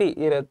ಅದೇ ರೀತಿ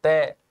ಇರುತ್ತೆ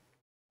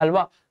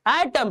ಅಲ್ವಾ.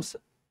 Atoms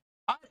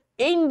R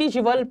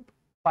individual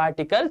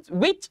particles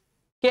which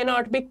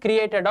cannot be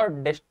created R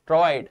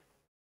destroyed.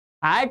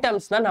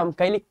 Atoms ನ ನಮ್ಮ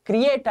ಕೈಲಿ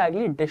ಕ್ರಿಯೇಟ್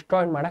ಆಗಲಿ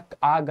ಡೆಸ್ಟ್ರಾಯ್ ಮಾಡಕ್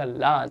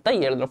ಆಗಲ್ಲ ಅಂತ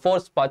ಹೇಳಿದ್ರು.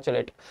 Fourth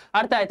postulate.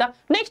 ಅರ್ಥ ಆಯ್ತಾ?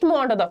 Next move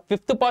on to the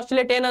fifth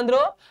postulate.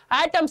 ಏನಂದ್ರು,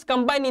 atoms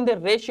combine in the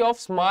ratio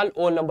of small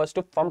hole numbers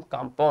to form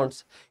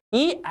compounds.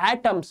 ಈ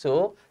ಆಟಮ್ಸ್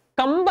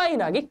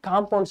ಕಂಬೈನ್ ಆಗಿ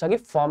ಕಾಂಪೌಂಡ್ಸ್ ಆಗಿ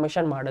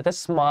ಫಾರ್ಮೇಶನ್ ಮಾಡುತ್ತೆ,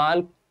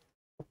 ಸ್ಮಾಲ್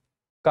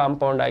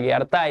ಕಾಂಪೌಂಡ್ ಆಗಿ.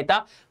 ಅರ್ಥ ಆಯ್ತಾ?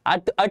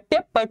 ಅಟ್ ಎ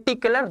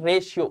ಪರ್ಟಿಕ್ಯುಲರ್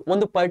ರೇಷಿಯೋ,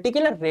 ಒಂದು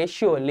ಪರ್ಟಿಕ್ಯುಲರ್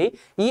ರೇಷಿಯೋ ಅಲ್ಲಿ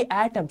ಈ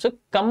ಆಟಮ್ಸ್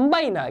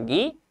ಕಂಬೈನ್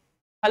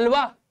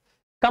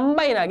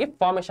ಆಗಿ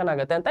ಫಾರ್ಮೇಶನ್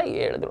ಆಗುತ್ತೆ ಅಂತ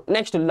ಹೇಳಿದ್ರು.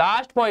 ನೆಕ್ಸ್ಟ್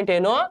ಲಾಸ್ಟ್ ಪಾಯಿಂಟ್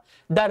ಏನು,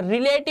 the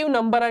relative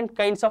number and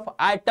kinds of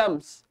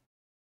atoms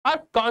R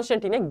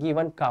constant in a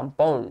given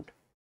compound.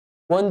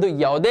 ಒಂದು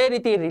ಯಾವುದೇ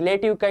ರೀತಿ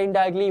ರಿಲೇಟಿವ್ ಕೈಂಡ್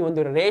ಆಗಲಿ,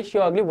 ಒಂದು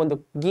ರೇಷಿಯೋ ಆಗಲಿ, ಒಂದು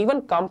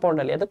ಗಿವನ್ ಕಾಂಪೌಂಡ್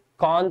ಅಲ್ಲಿ ಅದು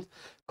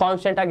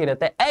ಕಾನ್ಸ್ಟೆಂಟ್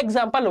ಆಗಿರುತ್ತೆ.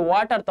 ಎಕ್ಸಾಂಪಲ್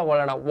ವಾಟರ್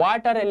ತಗೊಳ್ಳೋಣ.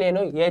 ವಾಟರ್ ಅಲ್ಲಿ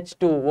ಏನು,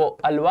 H2O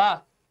ಅಲ್ವಾ.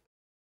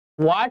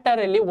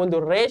 ವಾಟರ್ ಅಲ್ಲಿ ಒಂದು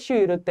ರೇಷಿಯೋ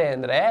ಇರುತ್ತೆ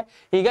ಅಂದ್ರೆ,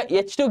 ಈಗ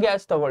H2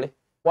 ಗ್ಯಾಸ್ ತಗೊಳ್ಳಿ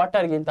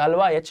ವಾಟರ್ಗಿಂತ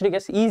ಅಲ್ವಾ, H2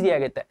 ಗ್ಯಾಸ್ ಈಸಿ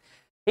ಆಗುತ್ತೆ.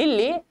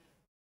 ಇಲ್ಲಿ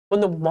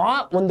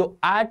ಒಂದು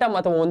ಆಟಮ್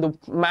ಅಥವಾ ಒಂದು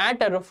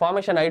matter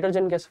formation,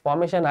 hydrogen gas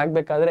formation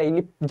ಆಗ್ಬೇಕಾದ್ರೆ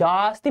ಇಲ್ಲಿ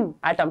ಜಾಸ್ತಿ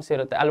ಆಟಮ್ಸ್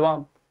ಇರುತ್ತೆ ಅಲ್ವಾ.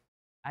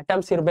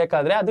 ಆಟಮ್ಸ್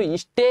ಇರ್ಬೇಕಾದ್ರೆ ಅದು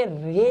ಇಷ್ಟೇ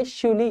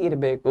ರೇಷಿಯೋಲಿ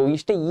ಇರಬೇಕು,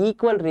 ಇಷ್ಟೇ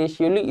ಈಕ್ವಲ್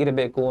ರೇಷಿಯೋಲಿ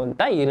ಇರಬೇಕು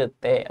ಅಂತ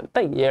ಇರುತ್ತೆ ಅಂತ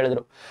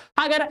ಹೇಳಿದ್ರು.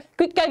 ಹಾಗಾದ್ರೆ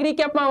ಕ್ವಿಕ್ ಆಗಿ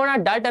ರೀಕ್ಯಾಪ್ ಮಾಡೋಣ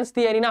ಡಾಲ್ಟನ್ಸ್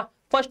ಥಿಯರಿನ.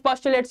 ಫಸ್ಟ್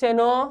ಪಾಸ್ಟುಲೇಟ್ಸ್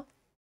ಏನು?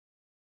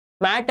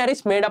 Matter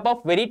is made up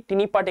of very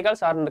tiny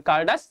particles are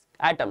called as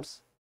atoms.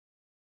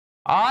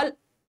 All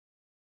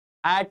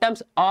atoms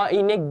are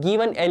in a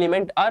given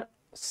element are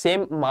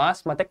same mass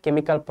ಮತ್ತೆ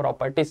chemical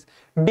properties.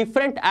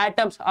 Different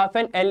atoms of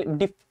an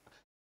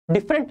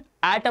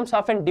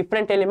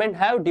different element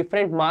have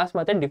different mass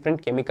ಮತ್ತೆ different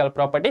chemical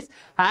properties.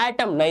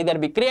 Atom neither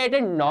be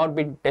created nor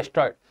be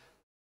destroyed.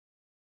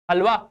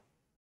 ಅಲ್ವಾ?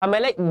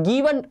 ಆಮೇಲೆ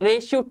given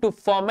ratio to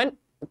form an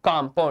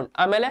compound.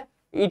 ಆಮೇಲೆ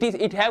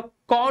it have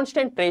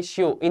constant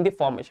ratio in the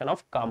formation of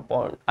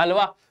compound.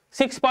 ಅಲ್ವಾ?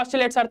 6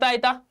 postulates ಅರ್ಥ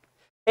ಆಯ್ತಾ?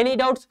 Any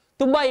doubts?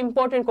 ತುಂಬಾ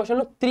important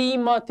question,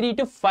 3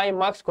 to 5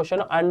 marks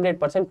question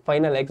 100%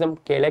 final exam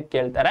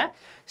ಕೇಳ್ತಾರೆ.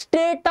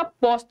 State up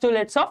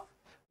postulates of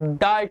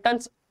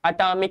ಡಾಲ್ಟನ್ಸ್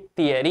atomic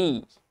theory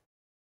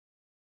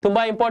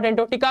ತುಂಬಾ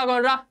important. Tick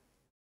ಆಗೋಣ.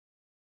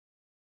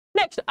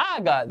 Next,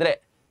 ಹಾಗಾದ್ರೆ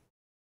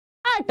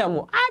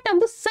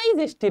ಆಟಮ್ದು size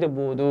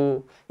ಎಷ್ಟಿರಬಹುದು?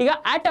 ಈಗ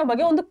ಆಟಮ್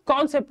ಬಗ್ಗೆ ಒಂದು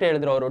ಕಾನ್ಸೆಪ್ಟ್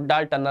ಹೇಳಿದ್ರು ಅವರು,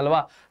 ಡಾಲ್ಟನ್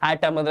ಅಲ್ವಾ.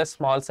 ಆಟಮ್ ಅಂದ್ರೆ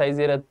ಸ್ಮಾಲ್ ಸೈಜ್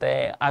ಇರುತ್ತೆ,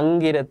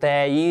 ಹಂಗಿರುತ್ತೆ,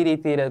 ಈ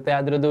ರೀತಿ ಇರುತ್ತೆ,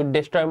 ಅದ್ರದ್ದು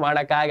ಡಿಸ್ಟ್ರಾಯ್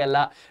ಮಾಡಕ್ ಆಗಲ್ಲ.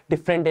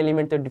 ಡಿಫ್ರೆಂಟ್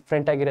ಎಲಿಮೆಂಟ್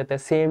ಡಿಫ್ರೆಂಟ್ ಆಗಿರುತ್ತೆ,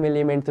 ಸೇಮ್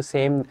ಎಲಿಮೆಂಟ್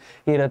ಸೇಮ್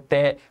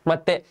ಇರುತ್ತೆ.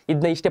 ಮತ್ತೆ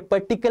ಇದನ್ನ ಇಷ್ಟೇ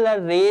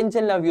ಪರ್ಟಿಕ್ಯುಲರ್ ರೇಂಜ್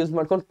ಅಲ್ಲಿ ನಾವು ಯೂಸ್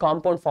ಮಾಡ್ಕೊಂಡು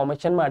ಕಾಂಪೌಂಡ್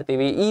ಫಾರ್ಮೇಶನ್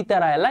ಮಾಡ್ತೀವಿ. ಈ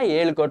ತರ ಎಲ್ಲ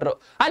ಹೇಳ್ಕೊಟ್ರು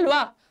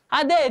ಅಲ್ವಾ.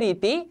 ಅದೇ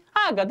ರೀತಿ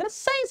ಹಾಗಾದ್ರೆ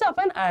ಸೈಜ್ ಆಫ್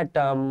ಅನ್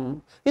ಆಟಮ್,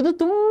 ಇದು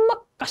ತುಂಬಾ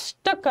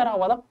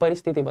ಕಷ್ಟಕರವಾದ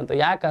ಪರಿಸ್ಥಿತಿ ಬಂತು.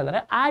 ಯಾಕಂದ್ರೆ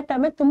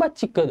ಆಟಮೇ ತುಂಬಾ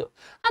ಚಿಕ್ಕದು,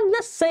 ಅದನ್ನ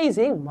ಸೈಜ್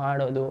ಹೇಗ್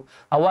ಮಾಡೋದು?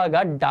 ಅವಾಗ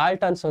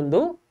ಡಾಲ್ಟನ್ಸ್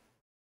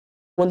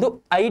ಒಂದು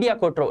ಐಡಿಯಾ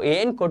ಕೊಟ್ರು.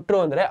 ಏನ್ ಕೊಟ್ರು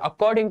ಅಂದ್ರೆ,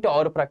 ಅಕಾರ್ಡಿಂಗ್ ಟು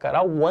ಅವ್ರ ಪ್ರಕಾರ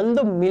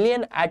 1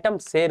 ಮಿಲಿಯನ್ ಆಟಮ್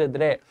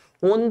ಸೇರಿದ್ರೆ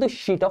 1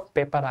 ಶೀಟ್ ಆಫ್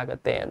ಪೇಪರ್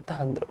ಆಗತ್ತೆ ಅಂತ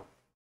ಅಂದ್ರು.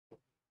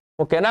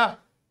 ಓಕೆನಾ?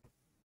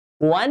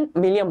 1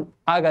 ಮಿಲಿಯನ್.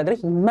 ಹಾಗಾದ್ರೆ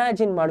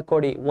ಇಮ್ಯಾಜಿನ್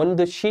ಮಾಡ್ಕೊಡಿ,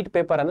 1 ಶೀಟ್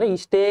ಪೇಪರ್ ಅಂದ್ರೆ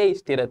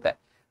ಇಷ್ಟಿರುತ್ತೆ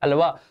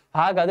ಅಲ್ವಾ.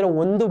 ಹಾಗಾದ್ರೆ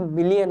 1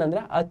 ಮಿಲಿಯನ್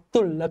ಅಂದ್ರೆ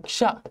 10 ಲಕ್ಷ,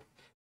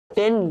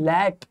 10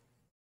 ಲ್ಯಾಕ್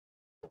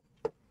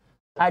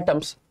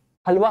ಆಟಮ್ಸ್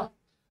ಅಲ್ವಾ.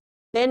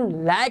 10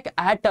 ಲ್ಯಾಕ್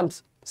ಆಟಮ್ಸ್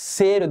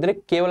ಸೇರಿದ್ರೆ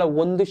ಕೇವಲ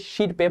 1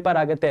 ಶೀಟ್ ಪೇಪರ್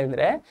ಆಗುತ್ತೆ.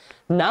 ಅಂದ್ರೆ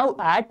ನಾವು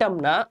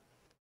ಆಟಮ್ನ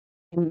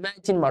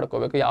ಇಮ್ಯಾಜಿನ್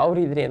ಮಾಡ್ಕೋಬೇಕು ಯಾವ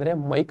ರೀತಿ ಅಂದ್ರೆ,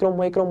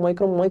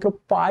 ಮೈಕ್ರೋ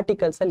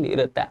ಪಾರ್ಟಿಕಲ್ಸ್ ಅಲ್ಲಿ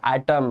ಇರುತ್ತೆ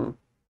ಆಟಮ್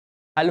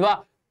ಅಲ್ವಾ.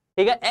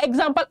 ಈಗ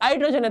ಎಕ್ಸಾಂಪಲ್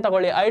ಹೈಡ್ರೋಜನ್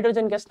ತಗೊಳ್ಳಿ.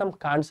 ಹೈಡ್ರೋಜನ್ ಗ್ಯಾಸ್ ನಮ್ಗೆ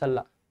ಕಾಣಿಸಲ್ಲ,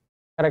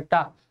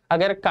 ಕರೆಕ್ಟಾ?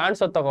 ಹಾಗಾದ್ರೆ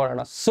ಕಾಣಿಸೋದು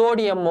ತಗೊಳ್ಳೋಣ.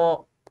 ಸೋಡಿಯಂ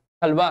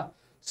ಅಲ್ವಾ.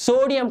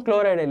 ಸೋಡಿಯಂ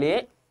ಕ್ಲೋರೈಡ್ ಅಲ್ಲಿ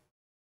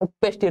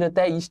ಉಪ್ಪು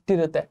ಎಷ್ಟಿರುತ್ತೆ?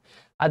 ಇಷ್ಟಿರುತ್ತೆ.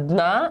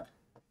 ಅದನ್ನ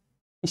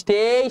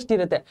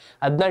ಇಷ್ಟಿರುತ್ತೆ.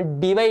 ಅದನ್ನ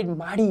ಡಿವೈಡ್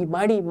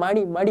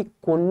ಮಾಡಿ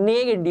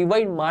ಕೊನೆಗೆ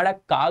ಡಿವೈಡ್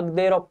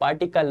ಮಾಡಕ್ಕಾಗದೇ ಇರೋ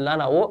ಪಾರ್ಟಿಕಲ್ ನ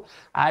ನಾವು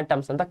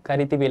ಆಟಮ್ಸ್ ಅಂತ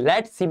ಕರಿತೀವಿ.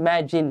 Let's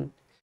imagine.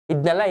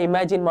 ಇದನ್ನೆಲ್ಲ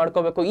ಇಮ್ಯಾಜಿನ್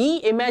ಮಾಡ್ಕೋಬೇಕು. ಈ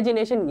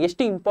ಇಮ್ಯಾಜಿನೇಷನ್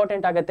ಎಷ್ಟು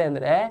ಇಂಪಾರ್ಟೆಂಟ್ ಆಗುತ್ತೆ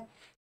ಅಂದ್ರೆ,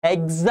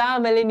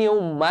 ಎಕ್ಸಾಮ್ ಅಲ್ಲಿ ನೀವು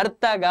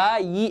ಮರ್ತಾಗ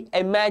ಈ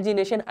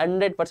ಇಮ್ಯಾಜಿನೇಷನ್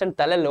 100%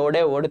 ತಲೆ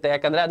ಓಡುತ್ತೆ.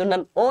 ಯಾಕಂದ್ರೆ ಅದು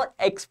ನನ್ನ ಓನ್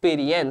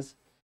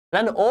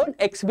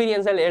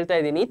ಎಕ್ಸ್ಪೀರಿಯನ್ಸ್ ಅಲ್ಲಿ ಹೇಳ್ತಾ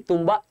ಇದ್ದೀನಿ.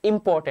 ತುಂಬಾ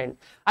ಇಂಪಾರ್ಟೆಂಟ್.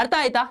 ಅರ್ಥ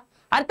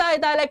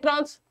ಆಯ್ತಾ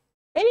ಎಲೆಕ್ಟ್ರಾನ್ಸ್?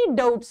 Any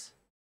doubts?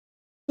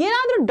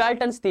 ಏನಾದ್ರೂ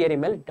ಡಾಲ್ಟನ್ಸ್ ಥಿಯರಿ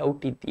ಮೇಲೆ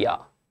ಡೌಟ್ ಇದೆಯಾ?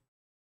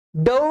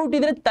 ಡೌಟ್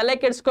ಇದ್ರೆ ತಲೆ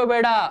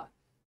ಕೆಡ್ಸ್ಕೋಬೇಡ,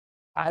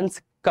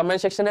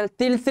 ಕಮೆಂಟ್ ಸೆಕ್ಷನ್ ಅಲ್ಲಿ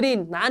ತಿಳಿಸ್ರಿ.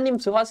 ನಾನ್ ನಿಮ್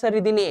ಸುಹಾಸ್ ಸರ್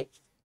ಇದ್ದೀನಿ,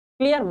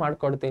 ಕ್ಲಿಯರ್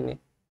ಮಾಡ್ಕೊಡ್ತೀನಿ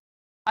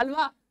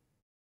ಅಲ್ವಾ.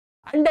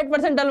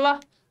 100% ಅಲ್ವಾ?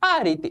 ಆ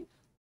ರೀತಿ.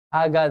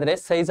 ಹಾಗಾದ್ರೆ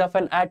ಸೈಜ್ ಆಫ್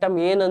ಅನ್ ಆಟಮ್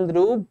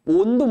ಏನಂದ್ರು,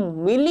 1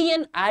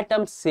 ಮಿಲಿಯನ್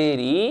ಆಟಮ್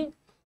ಸೇರಿ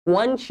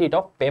 1 ಶೀಟ್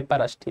ಆಫ್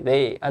ಪೇಪರ್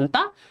ಅಷ್ಟಿದೆ ಅಂತ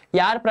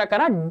ಯಾರ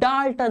ಪ್ರಕಾರ?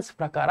 ಡಾಲ್ಟನ್ಸ್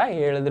ಪ್ರಕಾರ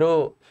ಹೇಳಿದ್ರು.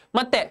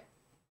 ಮತ್ತೆ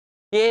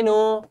ಏನು,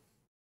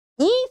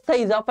 ಈ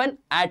ಸೈಜ್ ಆಫ್ ಅನ್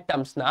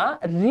ಆಟಮ್ಸ್ ನ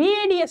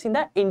ರೇಡಿಯಸ್ ಇಂದ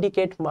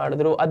ಇಂಡಿಕೇಟ್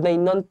ಮಾಡಿದ್ರು. ಅದನ್ನ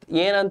ಇನ್ನೊಂದು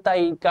ಏನಂತ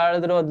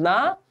ಹೇಳಿದ್ರು? ಅದನ್ನ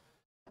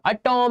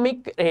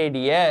atomic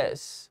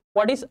radius.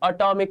 What is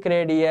atomic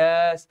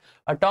radius?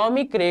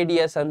 Atomic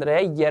radius ಅಂದ್ರೆ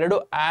 2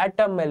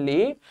 ಆಟಮ್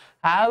ಅಲ್ಲಿ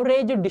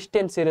ಆವರೇಜ್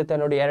ಡಿಸ್ಟೆನ್ಸ್ ಇರುತ್ತೆ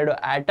ನೋಡಿ, 2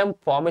 ಆಟಮ್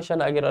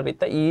ಫಾರ್ಮೇಶನ್ ಆಗಿರೋ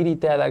ಈ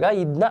ರೀತಿ ಆದಾಗ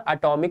ಇದನ್ನ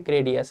ಅಟಾಮಿಕ್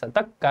ರೇಡಿಯಸ್ ಅಂತ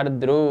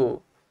ಕರೆದ್ರು.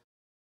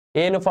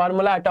 ಏನು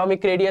formula?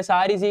 Atomic radius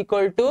R is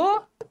equal to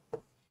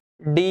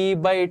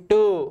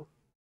D/2.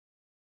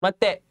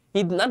 ಮತ್ತೆ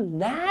ಇದನ್ನ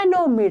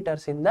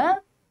ನ್ಯಾನೋಮೀಟರ್ಸ್ ಇಂದ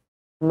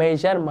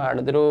ಮೆಜರ್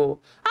ಮಾಡಿದ್ರು.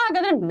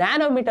 ಹಾಗಾದ್ರೆ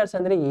ನ್ಯಾನೋಮೀಟರ್ಸ್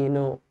ಅಂದ್ರೆ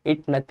ಏನು?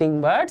 It nothing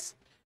but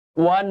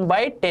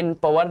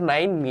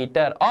 1/10⁹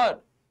 metre R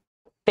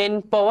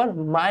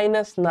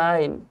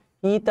 10⁻⁹.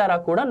 ಈ ತರ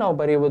ಕೂಡ ನಾವು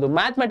ಬರೆಯಬಹುದು.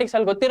 ಮ್ಯಾಥಮೆಟಿಕ್ಸ್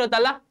ಅಲ್ಲಿ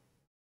ಗೊತ್ತಿರುತ್ತಲ್ಲ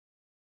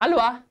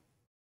ಅಲ್ವಾ,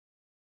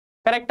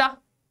 ಕರೆಕ್ಟಾ?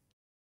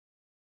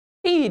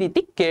 ಈ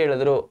ರೀತಿ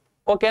ಕೇಳಿದ್ರು.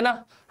 ಓಕೆನಾ?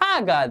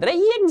 ಹಾಗಾದ್ರೆ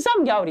ಈ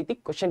ಎಕ್ಸಾಮ್ ಯಾವ ರೀತಿ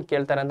ಕ್ವಶನ್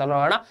ಕೇಳ್ತಾರೆ ಅಂತ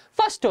ನೋಡೋಣ.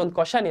 ಫಸ್ಟ್ ಒಂದು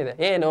ಕ್ವಶನ್ ಇದೆ.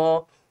 ಏನು?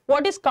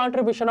 What is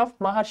contribution of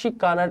Maharshi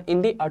ಕಾನಡ್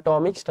in the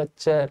atomic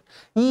structure?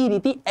 ಈ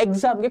ರೀತಿ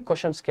ಎಕ್ಸಾಮ್ಗೆ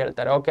ಕ್ವಶನ್ಸ್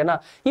ಕೇಳ್ತಾರೆ. ಓಕೆನಾ?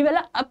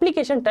 ಇವೆಲ್ಲ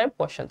ಅಪ್ಲಿಕೇಶನ್ ಟೈಪ್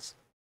ಕ್ವಶನ್ಸ್.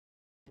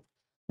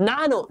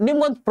 ನಾನು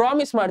ನಿಮ್ಗೊಂದು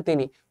ಪ್ರಾಮಿಸ್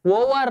ಮಾಡ್ತೀನಿ,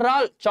 ಓವರ್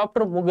ಆಲ್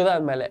ಚಾಪ್ಟರ್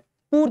ಮುಗಿದಾದ್ಮೇಲೆ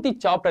ಪೂರ್ತಿ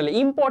ಚಾಪ್ಟರ್ ಅಲ್ಲಿ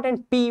ಇಂಪಾರ್ಟೆಂಟ್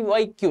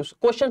PYQs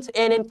ಕ್ವಶನ್ಸ್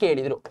ಏನೇನ್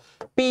ಕೇಳಿದ್ರು,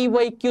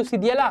 PYQs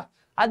ಇದೆಯಲ್ಲ,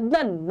 ಅದನ್ನ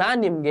ನಾನ್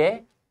ನಿಮ್ಗೆ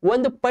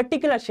ಒಂದು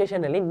ಪರ್ಟಿಕ್ಯುಲರ್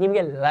ಸೆಷನ್ ಅಲ್ಲಿ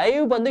ನಿಮ್ಗೆ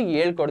ಲೈವ್ ಬಂದು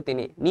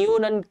ಹೇಳ್ಕೊಡ್ತೀನಿ. ನೀವು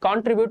ನನ್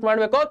ಕಾಂಟ್ರಿಬ್ಯೂಟ್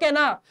ಮಾಡ್ಬೇಕು.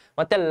 ಓಕೆನಾ?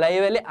 ಮತ್ತೆ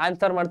ಲೈವ್ ಅಲ್ಲಿ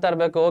ಆನ್ಸರ್ ಮಾಡ್ತಾ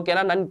ಇರ್ಬೇಕು.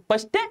 ಓಕೆನಾ? ನಾನು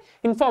ಫಸ್ಟೇ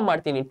ಇನ್ಫಾರ್ಮ್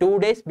ಮಾಡ್ತೀನಿ, 2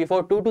 days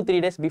before, 2 to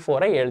 3 days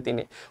before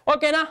ಹೇಳ್ತೀನಿ.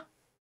 ಓಕೆನಾ?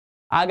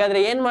 ಹಾಗಾದ್ರೆ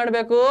ಏನ್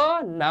ಮಾಡ್ಬೇಕು,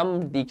 ನಮ್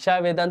ದೀಕ್ಷಾ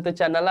ವೇದಾಂತ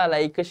ಚಾನಲ್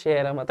ಲೈಕ್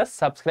ಶೇರ್ ಮತ್ತೆ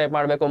ಸಬ್ಸ್ಕ್ರೈಬ್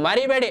ಮಾಡ್ಬೇಕು,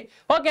 ಮರಿಬೇಡಿ.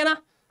 ಓಕೆನಾ?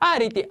 ಆ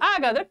ರೀತಿ.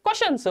 ಹಾಗಾದ್ರೆ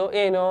ಕ್ವಶನ್ಸ್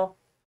ಏನು,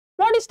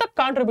 what is the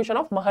contribution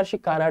of Maharshi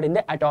ಕಾನಡ್ in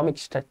the atomic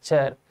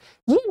structure?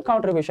 ಏನ್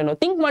ಕಾಂಟ್ರಿಬ್ಯೂಷನ್?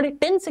 ಥಿಂಕ್ ಮಾಡಿ.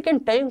 10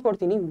 ಸೆಕೆಂಡ್ ಟೈಮ್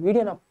ಕೊಡ್ತೀನಿ,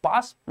 ವಿಡಿಯೋನ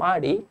ಪಾಸ್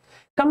ಮಾಡಿ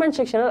ಕಮೆಂಟ್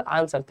ಸೆಕ್ಷನ್ ಅಲ್ಲಿ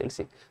ಆನ್ಸರ್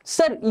ತಿಳಿಸಿ.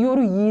 ಸರ್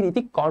ಇವರು ಈ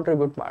ರೀತಿ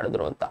ಕಾಂಟ್ರಿಬ್ಯೂಟ್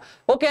ಮಾಡಿದ್ರು ಅಂತ.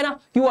 ಓಕೆನಾ?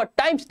 Your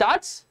time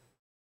starts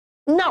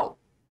now.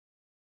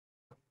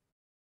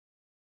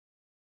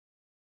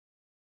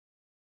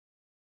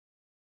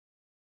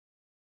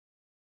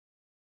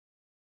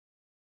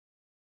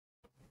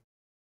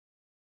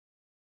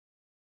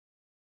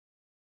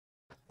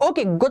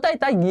 Okay,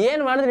 ಗೊತ್ತಾಯ್ತಾ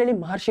ಏನ್ ಮಾಡಿದ್ರೆ ಹೇಳಿ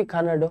ಮಹರ್ಷಿ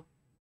ಕಾನಡ್?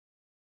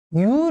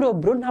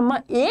 ಇವರೊಬ್ರು ನಮ್ಮ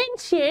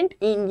ಏನ್ಶಿಯಂಟ್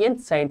ಇಂಡಿಯನ್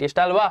ಸೈಂಟಿಸ್ಟ್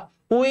ಅಲ್ವಾ?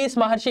 Who is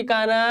Maharshi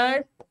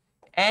ಕಾನಡ್?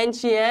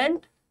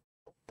 Ancient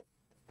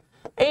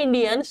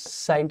Indian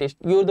scientist.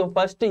 ಇವ್ರದ್ದು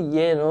ಫಸ್ಟ್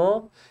ಏನು,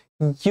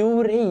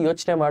 ಇವರೇ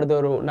ಯೋಚನೆ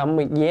ಮಾಡಿದವರು.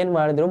 ನಮ್ಮ ಏನ್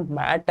ಮಾಡಿದ್ರು,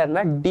 ಮ್ಯಾಟರ್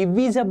ನ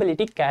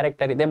ಡಿವಿಸಬಿಲಿಟಿ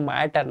ಕ್ಯಾರೆಕ್ಟರ್ ಇದೆ,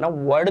 ಮ್ಯಾಟರ್ ನ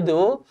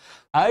ಒಡೆದು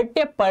ಅಟ್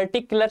ಎ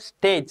ಪರ್ಟಿಕ್ಯುಲರ್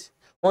ಸ್ಟೇಜ್,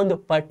 ಒಂದು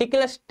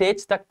ಪರ್ಟಿಕ್ಯುಲರ್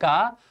ಸ್ಟೇಜ್ ತಕ್ಕ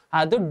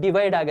ಅದು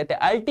ಡಿವೈಡ್ ಆಗುತ್ತೆ.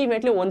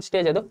 ಅಲ್ಟಿಮೇಟ್ಲಿ ಒಂದ್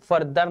ಸ್ಟೇಜ್ ಅದು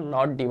ಫರ್ದರ್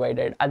ನಾಟ್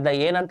ಡಿವೈಡೆಡ್. ಅದನ್ನ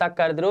ಏನಂತ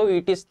ಕರೆದ್ರು?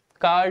 ಇಟ್ ಇಸ್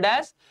ಕಾಲ್ಡ್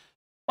ಆಸ್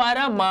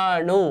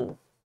ಪರಮಾಣು.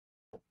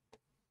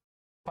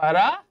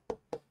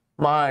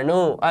 ಪರಮಾಣು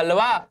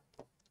ಅಲ್ವಾ?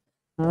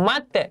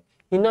 ಮತ್ತೆ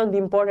ಇನ್ನೊಂದು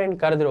ಇಂಪಾರ್ಟೆಂಟ್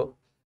ಕರೆದ್ರು,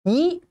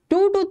 ಈ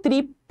 2 to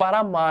 3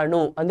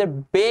 ಪರಮಾಣು ಅಂದ್ರೆ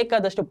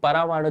ಬೇಕಾದಷ್ಟು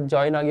ಪರಮಾಣು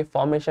ಜಾಯಿನ್ ಆಗಿ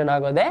ಫಾರ್ಮೇಶನ್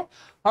ಆಗೋದೆ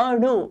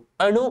ಅಣು.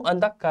 ಅಣು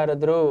ಅಂತ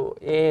ಕರೆದ್ರು.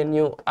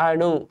 ಏನು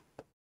ಅಣು,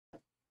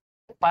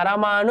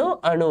 ಪರಮಾಣು,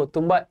 ಅಣು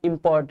ತುಂಬಾ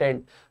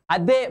ಇಂಪಾರ್ಟೆಂಟ್.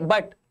 ಅದೇ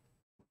ಬಟ್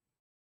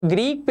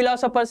ಗ್ರೀಕ್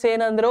ಫಿಲಾಸಫರ್ಸ್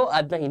ಏನಂದ್ರು,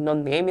 ಅದನ್ನ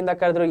ಇನ್ನೊಂದು ನೇಮ್ ಇಂದ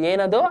ಕರೆದ್ರು.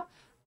 ಏನದು?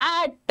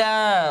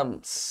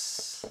 ಆಟಮ್ಸ್.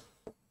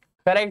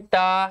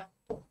 ಕರೆಕ್ಟಾ?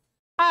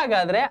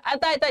 ಹಾಗಾದ್ರೆ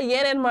ಅರ್ಥ ಆಯ್ತಾ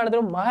ಏನೇನ್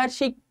ಮಾಡಿದ್ರು?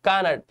 ಮಹರ್ಷಿ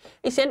ಕಾನಡ್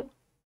is an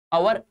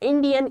our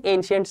Indian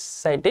ancient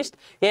scientist.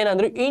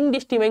 ಏನಂದ್ರು?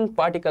 ಇಂಡಿಸ್ಟಿಂಕ್ಟ್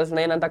ಪಾರ್ಟಿಕಲ್ಸ್ ನ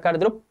ಏನಂತ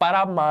ಕರೆದ್ರು?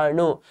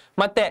 ಪರಮಾಣು.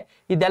 ಮತ್ತೆ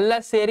ಇದೆಲ್ಲ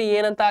ಸೇರಿ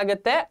ಏನಂತ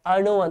ಆಗತ್ತೆ?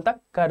 ಅಣು ಅಂತ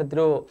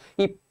ಕರೆದ್ರು.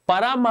 ಈ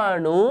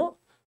ಪರಮಾಣು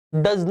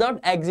does not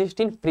exist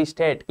in free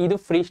state. ಇದು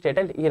ಫ್ರೀ ಸ್ಟೇಟ್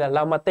ಅಲ್ಲಿ ಇರಲ್ಲ,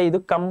 ಮತ್ತೆ ಇದು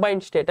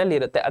ಕಂಬೈನ್ಡ್ ಸ್ಟೇಟ್ ಅಲ್ಲಿ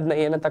ಇರುತ್ತೆ. ಅದನ್ನ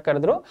ಏನಂತ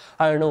ಕರೆದ್ರು?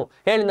 ಅಣು.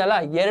 ಹೇಳಿದ್ನಲ್ಲ,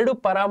 2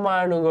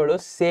 ಪರಮಾಣುಗಳು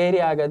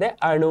ಸೇರಿ ಆಗದೆ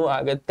ಅಣು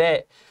ಆಗುತ್ತೆ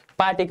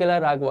ಪಾರ್ಟಿಕಲ್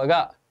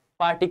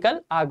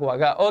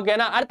ಆಗುವಾಗ.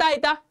 ಓಕೆನಾ? ಅರ್ಥ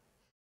ಆಯ್ತಾ?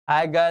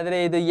 ಹಾಗಾದ್ರೆ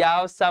ಇದು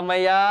ಯಾವ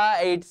ಸಮಯ?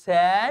 It's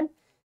on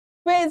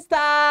quiz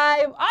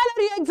time. Are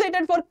you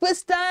excited for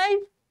quiz time?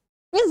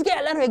 ಕ್ವಿಜ್ಗೆ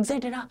ಎಲ್ಲರೂ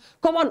ಎಕ್ಸೈಟೆಡ್?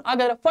 Come on.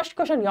 ಹಾಗಾದ್ರೆ ಫಸ್ಟ್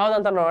ಕ್ವಶನ್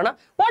ಯಾವ್ದಂತ ನೋಡೋಣ.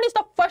 What is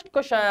the first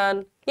question?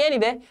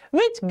 ಏನಿದೆ?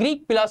 Which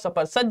Greek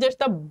philosopher suggest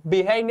the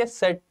behind A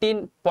certain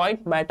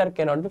point matter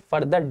cannot be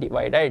further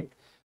divided?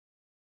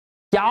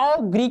 ಯಾವ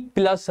Greek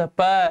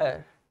philosopher?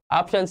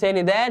 Options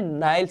ಏನಿದೆ?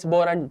 Nails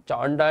bore and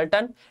John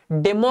Dalton,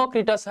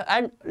 Democritus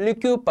and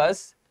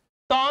ಲ್ಯೂಕ್ಯೂಪಸ್,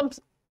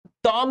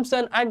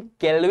 Thomson and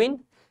kelvin,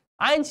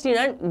 Einstein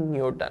and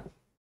Newton.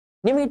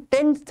 ನಿಮಗೆ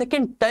 10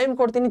 second time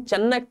ಕೊಡ್ತೀನಿ,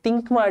 ಚೆನ್ನಾಗಿ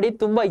think ಮಾಡಿ.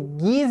 ತುಂಬಾ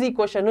easy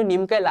question,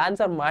 ನಿಮ್ ಕೈಲಿ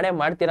answer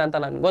ಮಾಡ್ತೀರಾ ಅಂತ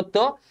ನನ್ಗೆ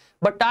ಗೊತ್ತು.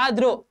 ಬಟ್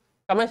ಆದ್ರೂ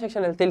ಕಮೆಂಟ್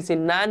ಸೆಕ್ಷನ್ ಅಲ್ಲಿ ತಿಳಿಸಿ,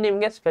 ನಾನು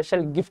ನಿಮ್ಗೆ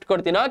ಸ್ಪೆಷಲ್ ಗಿಫ್ಟ್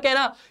ಕೊಡ್ತೀನಿ.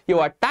 ಓಕೆನಾ?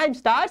 Your time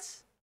starts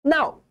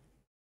now.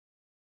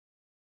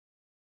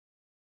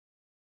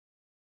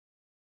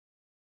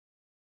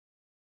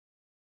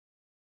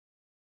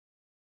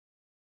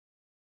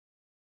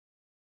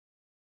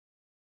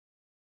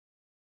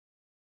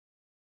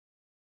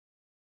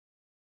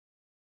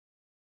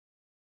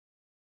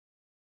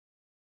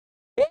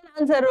 ಏನ್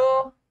ಆನ್ಸರು?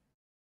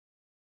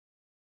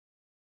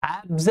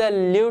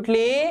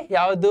 ಅಬ್ಸಲ್ಯೂಟ್ಲಿ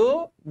ಯಾವುದು?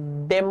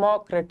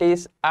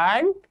 ಡೆಮೋಕ್ರಟಿಸ್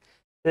ಅಂಡ್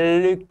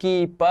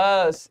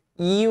ಲ್ಯೂಕಿಪಸ್.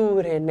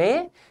 ಇವರೇನೆ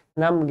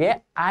ನಮ್ಗೆ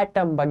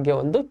ಆಟಮ್ ಬಗ್ಗೆ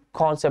ಒಂದು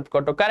ಕಾನ್ಸೆಪ್ಟ್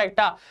ಕೊಟ್ಟು.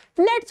 ಕರೆಕ್ಟಾ?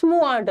 Let's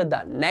move on to the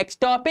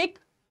next topic.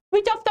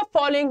 Which of the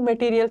following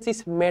materials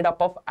is made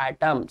up of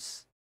atoms?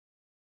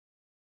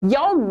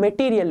 ಯಾವ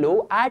ಮೆಟೀರಿಯಲ್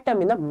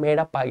ಆಟಮ್ ಇಂದ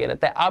ಮೇಡಪ್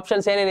ಆಗಿರುತ್ತೆ?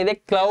 ಆಪ್ಷನ್ಸ್ ಏನೇನಿದೆ?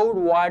 Cloud,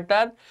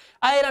 water,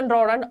 iron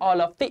rod and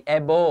all of the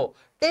above.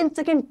 10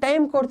 second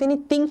time ಕೊಡ್ತೀನಿ,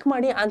 think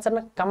ಮಾಡಿ ಆನ್ಸರ್ನ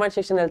comment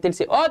section ಅಲ್ಲಿ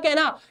ತಿಳಿಸಿ.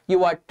 ಓಕೆನಾ?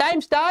 Your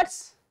time starts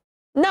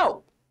now.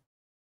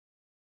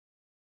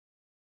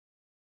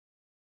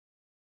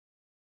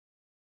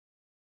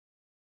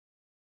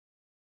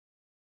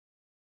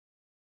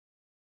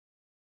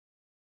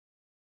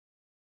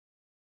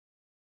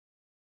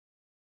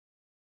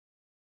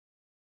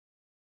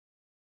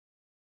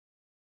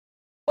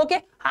 Okay,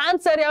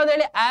 answer ಯಾವ್ದು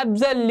ಹೇಳಿ?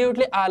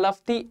 Absolutely all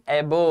of the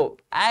above.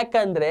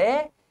 ಯಾಕಂದ್ರೆ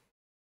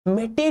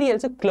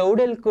ಮೆಟೀರಿಯಲ್ಸ್ ಕ್ಲೌಡ್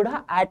ಅಲ್ಲಿ ಕೂಡ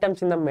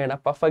ಆಟಮ್ಸ್ ಇಂದ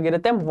ಮೇಡಪ್ ಆಫ್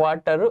ಆಗಿರುತ್ತೆ.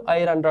 Water,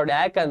 iron rod.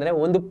 ಯಾಕಂದ್ರೆ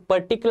ಒಂದು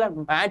ಪರ್ಟಿಕ್ಯುಲರ್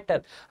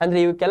ಮ್ಯಾಟರ್ ಅಂದ್ರೆ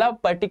ಇವಕ್ಕೆಲ್ಲ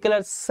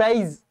ಪರ್ಟಿಕ್ಯುಲರ್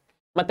ಸೈಜ್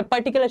ಮತ್ತೆ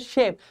ಪರ್ಟಿಕ್ಯುಲರ್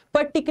ಶೇಪ್,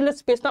 ಪರ್ಟಿಕ್ಯುಲರ್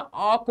ಸ್ಪೇಸ್ ನ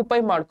ಆಕ್ಯುಪೈ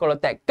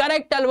ಮಾಡ್ಕೊಳ್ಳುತ್ತೆ.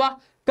 ಕರೆಕ್ಟ್ ಅಲ್ವಾ?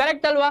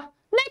 ಕರೆಕ್ಟ್ ಅಲ್ವಾ?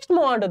 Next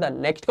move on to the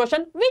next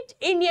question. Which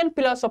Indian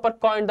philosopher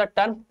coin the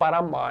term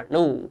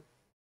ಪರಮಾಣು?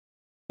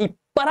 ಈ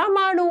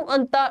ಪರಮಾಣು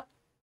ಅಂತ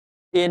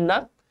ಏನ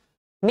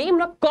ನೇಮ್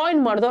ನ ಕಾಯಿನ್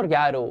ಮಾಡಿದವ್ರು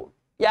ಯಾರು?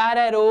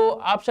 ಯಾರ್ಯಾರು?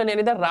 ಆಪ್ಷನ್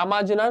ಏನಿದೆ?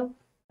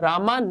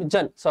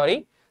 ರಾಮಾನುಜನ್,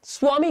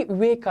 ಸ್ವಾಮಿ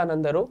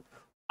ವಿವೇಕಾನಂದರು,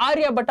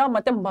 ಆರ್ಯಭಟ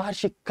ಮತ್ತೆ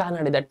ಮಹರ್ಷಿ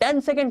ಕಾನಡ್ ಇದೆ.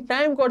 10 ಸೆಕೆಂಡ್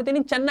ಟೈಮ್ ಕೊಡ್ತೀನಿ,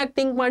 ಚೆನ್ನಾಗಿ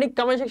ಥಿಂಕ್ ಮಾಡಿ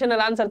ಕಮೆಂಟ್ ಸೆಕ್ಷನ್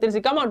ಅಲ್ಲಿ ಆನ್ಸರ್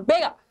ತಿಳಿಸಿ. ಕಮ್ ಆನ್,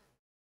 ಬೇಗ.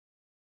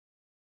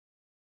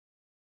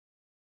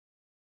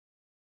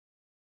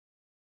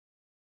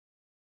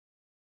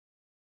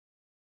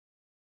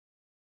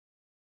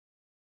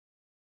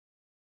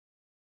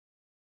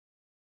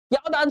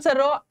 ಯಾವ್ದು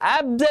ಆನ್ಸರ್?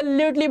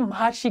 ಅಬ್ಸಲ್ಯೂಟ್ಲಿ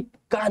ಮಹರ್ಷಿ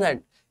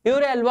ಕಾನಡ್,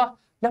 ಇವರೇ ಅಲ್ವಾ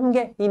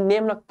ನಮ್ಗೆ ಈ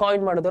ನೇಮ್ ನ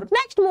ಕಾಯಿನ್ ಮಾಡಿದ್ರು.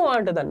 Next move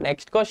on to the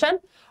next question.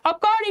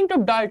 According to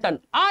Dalton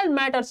all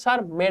matters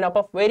are made up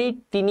of very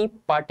tiny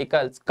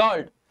particles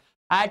called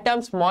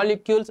atoms,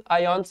 molecules,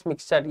 ions,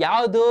 mixture.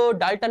 ಯಾವುದು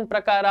ಡಾಲ್ಟನ್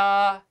ಪ್ರಕಾರ?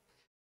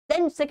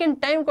 10 ಸೆಕೆಂಡ್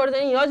ಟೈಮ್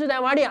ಕೊಡ್ತೀನಿ, ಯೋಚನೆ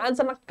ಮಾಡಿ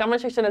ಆನ್ಸರ್ ನ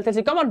ಕಮೆಂಟ್ ಸೆಕ್ಷನ್ ಅಲ್ಲಿ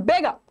ತಿಳಿಸಿ. ಕಮಾನ್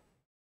ಬೇಗ.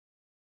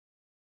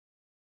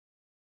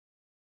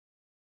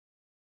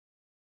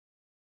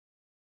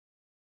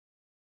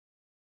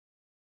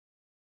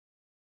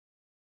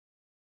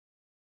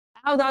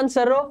 ಯಾವ್ದು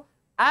ಆನ್ಸರ್?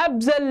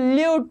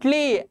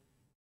 ಅಬ್ಸಲ್ಯೂಟ್ಲಿ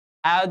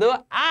ಯಾವುದು?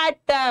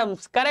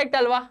 ಆಟಮ್ಸ್. ಕರೆಕ್ಟ್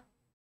ಅಲ್ವಾ?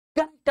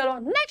 ಕರೆಕ್ಟ್ ಅಲ್ವಾ?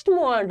 Next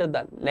move on to the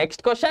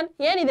next question.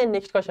 ಏನಿದೆ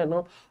next question?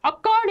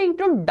 According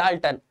to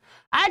Dalton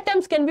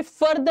atoms can be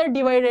further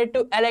divided to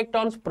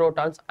electrons,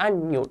 protons and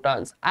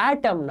neutrons.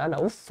 Atom na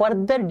ನಾವು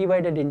further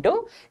divided into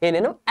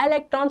ಏನೇನು?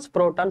 electrons,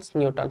 protons,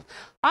 neutrons.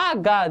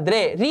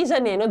 ಹಾಗಾದ್ರೆ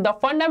reason ಏನು? The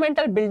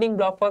fundamental building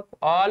block of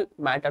all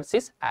matters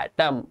is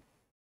atom.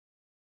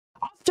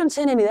 Options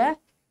ಏನೇನಿದೆ?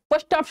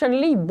 First option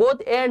ಅಲ್ಲಿ both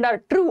A and R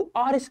true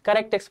or is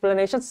correct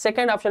explanation.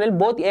 Second option ಅಲ್ಲಿ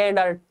both A and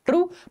R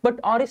true but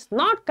R is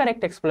not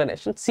correct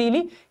explanation. C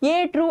ಲಿ A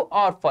true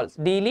or false.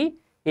 D ಲಿ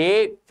A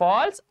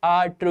false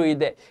or true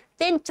ಇದೆ.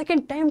 10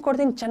 second time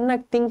ಕೊಡ್ತೀನಿ,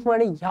 ಚೆನ್ನಾಗಿ think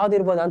ಮಾಡಿ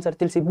ಯಾವ್ದಿರ್ಬೋದು answer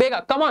ತಿಳಿಸಿ ಬೇಗ.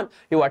 ಕಮಾನ್,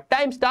 your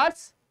time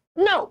starts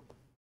now.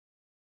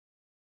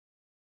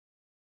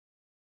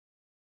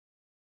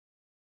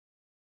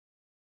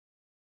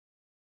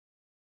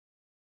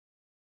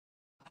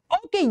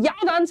 Okay,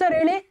 ಯಾವ್ದು ಆನ್ಸರ್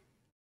ಹೇಳಿ?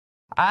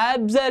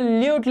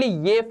 Absolutely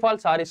A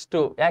falls R is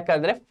true.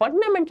 ಯಾಕಂದ್ರೆ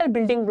ಫಂಡಮೆಂಟಲ್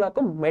ಬಿಲ್ಡಿಂಗ್ ಬ್ಲಾಕ್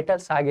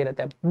ಮೆಟಲ್ಸ್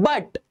ಆಗಿರುತ್ತೆ.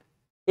 ಬಟ್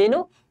ಏನು?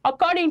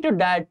 ಅಕಾರ್ಡಿಂಗ್ ಟು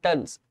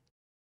ಡಾಲ್ಟನ್ಸ್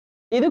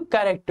ಇದು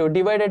correct.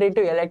 Divided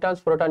into electrons,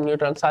 proton,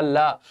 neutrons ಅಲ್ಲ.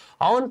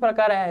 ಅವನ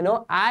ಪ್ರಕಾರ ಏನು?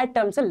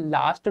 ಆಟಮ್ಸ್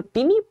ಲಾಸ್ಟ್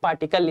ಟಿನಿ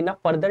ಪಾರ್ಟಿಕಲ್ ಇನ್ನ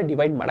ಫರ್ದರ್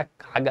ಡಿವೈಡ್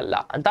ಮಾಡಕ್ ಆಗಲ್ಲ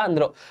ಅಂತ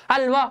ಅಂದ್ರು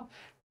ಅಲ್ವಾ.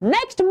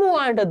 Next move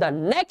on to the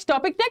next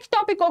topic. Next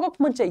topic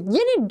ಹೋಗೋಕ್ ಮುಂಚೆ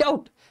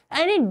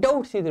ಎನಿ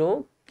ಡೌಟ್ಸ್ ಇದ್ರು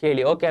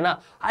ಕೇಳಿ, ಓಕೆನಾ?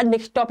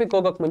 ನೆಕ್ಸ್ಟ್ ಟಾಪಿಕ್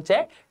ಹೋಗೋಕ್ ಮುಂಚೆ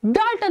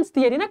ಡಾಲ್ಟನ್ಸ್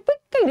ಥಿಯರಿನ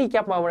ಕ್ವಿಕ್ ಆಗಿ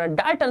ರೀಕ್ಯಾಪ್ ಮಾಡೋಣ.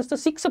 ಡಾಲ್ಟನ್ಸ್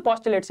 6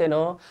 ಪಾಸ್ಟುಲೇಟ್ಸ್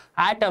ಏನು?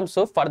 Atoms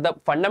for the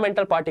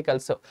fundamental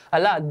particles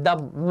ಅಲ್ಲ, ದ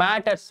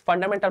ಮ್ಯಾಟರ್ಸ್.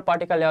 ಫಂಡಮೆಂಟಲ್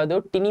ಪಾರ್ಟಿಕಲ್ ಯಾವುದು?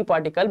 Tiny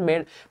particle.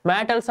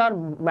 Matters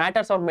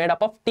are made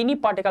up of tiny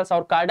particles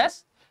are called as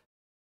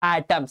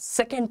atoms.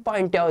 Second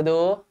point ಯಾವುದು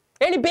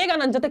ಹೇಳಿ ಬೇಗ,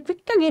 ನನ್ನ ಜೊತೆ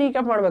ಕ್ವಿಕ್ ಆಗಿ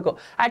ರೀಕ್ಯಾಪ್ ಮಾಡಬೇಕು.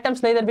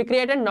 ಆಟಮ್ಸ್ ನೈದರ್ ಬಿ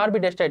ಕ್ರಿಯೇಟೆಡ್ ನಾರ್ B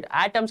destroyed.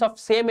 Atoms of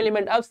same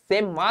element of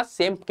same mass,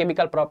 same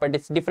chemical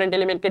properties. Different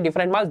element ಗೆ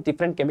different mass,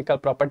 different chemical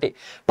property.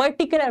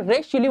 Particular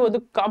ರೇಷಿಯೋಲಿ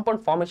ಒಂದು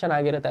ಕಾಂಪೌಂಡ್ ಫಾರ್ಮೇಶನ್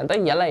ಆಗಿರುತ್ತೆ ಅಂತ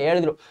ಎಲ್ಲ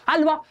ಹೇಳಿದ್ರು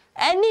ಅಲ್ವಾ.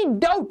 Any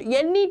doubt,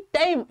 any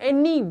time,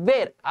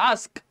 anywhere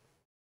ask.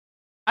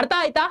 ಅರ್ಥ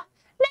ಆಯ್ತಾ?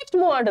 Next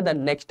move on to the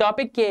next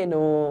topic.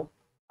 ಏನು?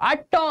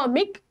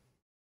 Atomic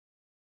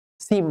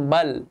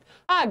symbol.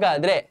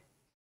 ಹಾಗಾದ್ರೆ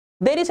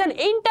there is an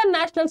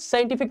international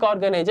scientific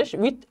organization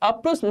which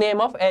approves name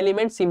of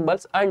element,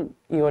 symbols and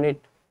unit.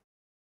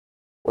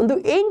 ಒಂದು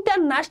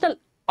ಇಂಟರ್ನ್ಯಾಷನಲ್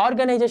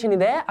ಆರ್ಗನೈಸೇಷನ್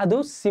ಇದೆ, ಅದು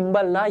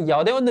symbol ನ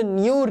ಯಾವುದೇ ಒಂದು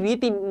ನ್ಯೂ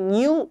ರೀತಿ,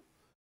 ನ್ಯೂ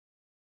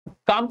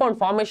ಕಾಂಪೌಂಡ್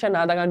ಫಾರ್ಮೇಶನ್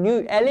ಆದಾಗ, ನ್ಯೂ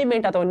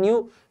ಎಲಿಮೆಂಟ್ ಅಥವಾ ನ್ಯೂ,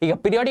 ಈಗ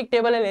ಪಿರಿಯಾಡಿಕ್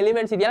ಟೇಬಲ್ ಅಲ್ಲಿ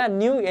ಎಲಿಮೆಂಟ್ಸ್ ಇದೆಯಲ್ಲ,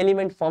 ನ್ಯೂ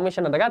ಎಲಿಮೆಂಟ್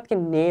ಫಾರ್ಮೇಶನ್ ಆದಾಗ ಅದಕ್ಕೆ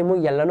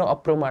ನೇಮು ಎಲ್ಲನೂ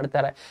ಅಪ್ರೂವ್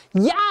ಮಾಡ್ತಾರೆ.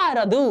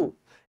 ಯಾರದು?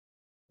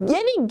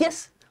 Any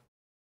guess?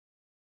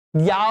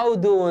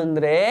 ಯಾವುದು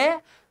ಅಂದ್ರೆ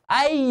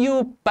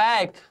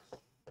IUPAC.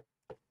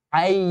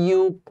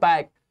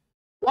 IUPAC.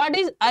 What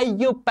is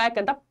IUPAC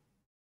ಅಂತ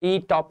ಈ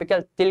ಟಾಪಿಕ್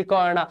ಅಲ್ಲಿ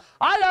ತಿಳ್ಕೊಳ್ಳೋಣ.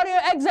 All are you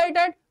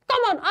excited?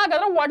 Come on,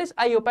 ಹಾಗಾದ್ರೆ ವಾಟ್ ಈಸ್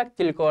IUPAC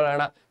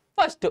ತಿಳ್ಕೊಳ್ಳೋಣ.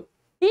 ಫಸ್ಟ್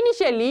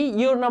ಇನಿಷಿಯಲಿ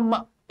ಇವ್ರು ನಮ್ಮ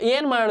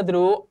ಏನ್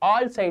ಮಾಡಿದ್ರು,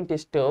 ಆಲ್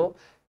ಸೈಂಟಿಸ್ಟ್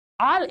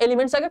ಆಲ್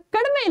ಎಲಿಮೆಂಟ್ಸ್ ಆಗ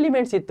ಕಡಿಮೆ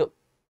ಎಲಿಮೆಂಟ್ಸ್ ಇತ್ತು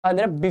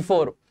ಅಂದ್ರೆ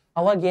ಬಿಫೋರ್.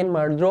 ಅವಾಗ ಏನ್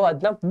ಮಾಡಿದ್ರು,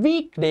 ಅದನ್ನ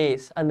ವೀಕ್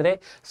ಡೇಸ್ ಅಂದ್ರೆ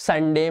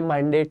ಸಂಡೇ,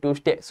 ಮಂಡೇ,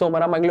 ಟ್ಯೂಸ್ಡೇ,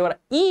 ಸೋಮವಾರ, ಮಂಗಳವಾರ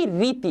ಈ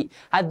ರೀತಿ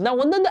ಅದನ್ನ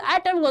ಒಂದೊಂದು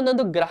ಆಟಮ್ಗೆ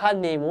ಒಂದೊಂದು ಗ್ರಹ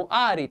ನೇಮು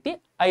ಆ ರೀತಿ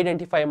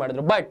ಐಡೆಂಟಿಫೈ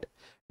ಮಾಡಿದ್ರು. ಬಟ್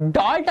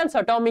ಡಾಲ್ಟನ್ಸ್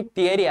ಅಟಾಮಿಕ್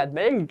ಥಿಯರಿ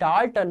ಆದ್ಮೇಲೆ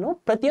ಡಾಲ್ಟನ್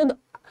ಪ್ರತಿಯೊಂದು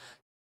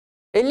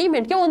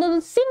ಎಲಿಮೆಂಟ್ಗೆ ಒಂದೊಂದು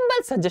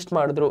ಸಿಂಬಲ್ ಸಜೆಸ್ಟ್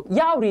ಮಾಡಿದ್ರು.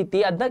 ಯಾವ ರೀತಿ?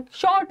 ಅದನ್ನ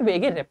ಶಾರ್ಟ್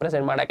ವೇಗೆ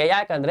ರೆಪ್ರೆಸೆಂಟ್ ಮಾಡಕ್ಕೆ.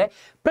 ಯಾಕಂದ್ರೆ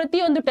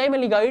ಪ್ರತಿಯೊಂದು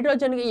ಟೈಮಲ್ಲಿ ಈಗ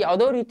ಹೈಡ್ರೋಜನ್ಗೆ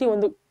ಯಾವುದೋ ರೀತಿ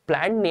ಒಂದು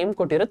ಪ್ಲಾಂಟ್ ನೇಮ್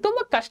ಕೊಟ್ಟಿರೋ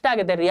ತುಂಬಾ ಕಷ್ಟ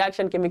ಆಗುತ್ತೆ.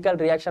 ರಿಯಾಕ್ಷನ್, ಕೆಮಿಕಲ್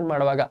ರಿಯಾಕ್ಷನ್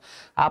ಮಾಡುವಾಗ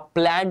ಆ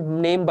ಪ್ಲಾಂಟ್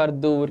ನೇಮ್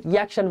ಬರ್ದು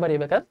ರಿಯಾಕ್ಷನ್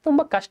ಬರೀಬೇಕಾದ್ರೆ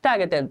ತುಂಬಾ ಕಷ್ಟ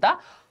ಆಗುತ್ತೆ ಅಂತ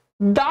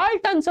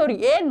ಡಾಲ್ಟನ್ಸ್ ಅವ್ರು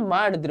ಏನ್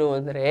ಮಾಡಿದ್ರು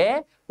ಅಂದ್ರೆ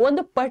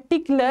ಒಂದು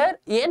ಪರ್ಟಿಕ್ಯುಲರ್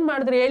ಏನ್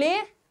ಮಾಡಿದ್ರು ಹೇಳಿ,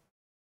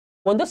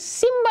 ಒಂದು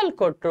ಸಿಂಬಲ್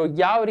ಕೊಟ್ರು.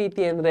 ಯಾವ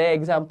ರೀತಿ ಅಂದ್ರೆ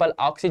ಎಕ್ಸಾಂಪಲ್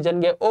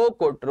ಆಕ್ಸಿಜನ್ಗೆ O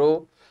ಕೊಟ್ರು,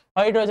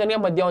 ಹೈಡ್ರೋಜನ್ಗೆ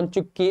ಮಧ್ಯ ಒಂದು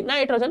ಚುಕ್ಕಿ,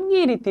 ನೈಟ್ರೋಜನ್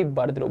ಈ ರೀತಿ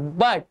ಬರೆದ್ರು.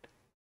 ಬಟ್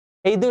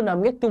ಇದು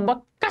ನಮ್ಗೆ ತುಂಬಾ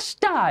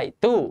ಕಷ್ಟ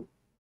ಆಯ್ತು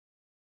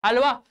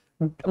ಅಲ್ವಾ,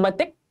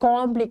 ಮತ್ತೆ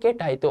ಕಾಂಪ್ಲಿಕೇಟ್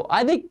ಆಯ್ತು.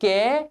 ಅದಕ್ಕೆ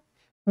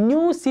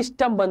ನ್ಯೂ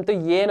ಸಿಸ್ಟಮ್ ಬಂತು.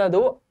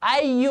 ಏನದು?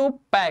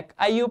 IUPAC.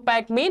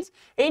 IUPAC means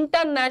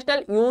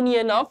international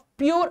union of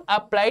pure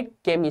applied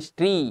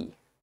chemistry.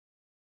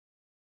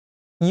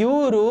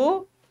 ಇವರು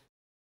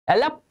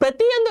ಎಲ್ಲ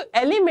ಪ್ರತಿಯೊಂದು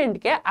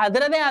ಎಲಿಮೆಂಟ್ಗೆ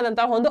ಅದರದೇ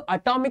ಆದಂತಹ ಒಂದು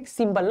ಅಟಾಮಿಕ್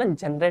ಸಿಂಬಲ್ ನ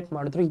ಜನರೇಟ್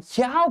ಮಾಡಿದ್ರು.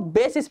 ಯಾವ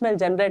ಬೇಸಿಸ್ ಮೇಲೆ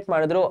ಜನರೇಟ್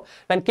ಮಾಡಿದ್ರು?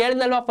 ನಾನು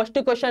ಕೇಳಿದ್ನಲ್ವಾ ಫಸ್ಟ್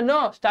ಕ್ವಶನ್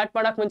ಸ್ಟಾರ್ಟ್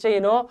ಮಾಡಕ್ ಮುಂಚೆ,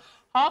 ಏನು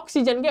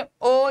ಆಕ್ಸಿಜನ್ಗೆ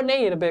ಓನೇ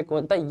ಇರಬೇಕು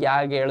ಅಂತ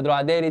ಯಾಕೆ ಹೇಳಿದ್ರು?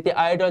 ಅದೇ ರೀತಿ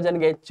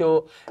ಹೈಡ್ರೋಜನ್ಗೆ H,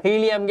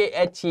 ಹೀಲಿಯಂಗೆ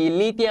He,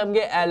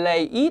 ಲಿಥಿಯಂಗೆ Li,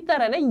 ಈ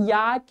ತರನೇ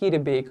ಯಾಕೆ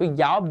ಇರಬೇಕು?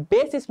 ಯಾವ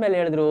ಬೇಸಿಸ್ ಮೇಲೆ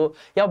ಹೇಳಿದ್ರು?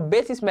 ಯಾವ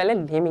ಬೇಸಿಸ್ ಮೇಲೆ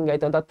ನೇಮಿಂಗ್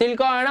ಆಯ್ತು ಅಂತ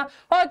ತಿಳ್ಕೊಳ್ಳೋಣ.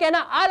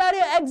 ಓಕೆನಾ? All are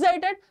you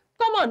excited?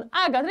 ಕಮಾನ್,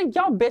 ಹಾಗಾದ್ರೆ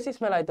ಯಾವ ಬೇಸಿಸ್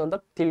ಮೇಲೆ ಆಯ್ತು ಅಂತ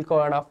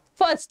ತಿಳ್ಕೊಳ್ಳೋಣ.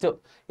 ಫಸ್ಟ್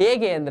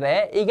ಹೇಗೆ ಅಂದ್ರೆ,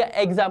 ಈಗ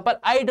example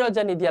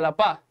hydrogen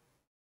ಇದೆಯಲ್ಲಪ್ಪ,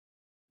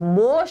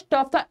 most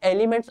of the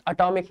elements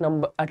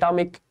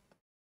atomic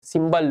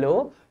symbol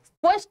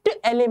first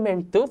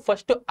element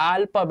first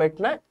alphabet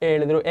ನ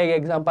ಹೇಳಿದ್ರು. ಹೇಗೆ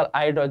example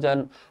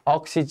hydrogen,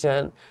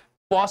 oxygen,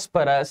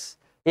 phosphorus.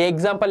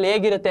 Example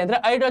ಹೇಗಿರುತ್ತೆ ಅಂದ್ರೆ,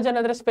 ಹೈಡ್ರೋಜನ್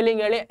ಅಂದ್ರೆ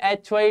ಸ್ಪೆಲ್ಲಿಂಗ್ ಹೇಳಿ,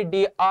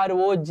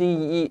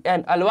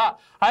 HYDROGEN ಅಲ್ವಾ.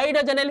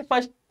 ಹೈಡ್ರೋಜನ್ ಅಲ್ಲಿ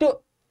ಫಸ್ಟ್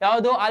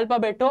ಯಾವುದು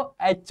ಆಲ್ಫಾಬೆಟ್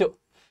H,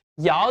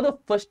 ಯಾವುದು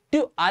ಫಸ್ಟ್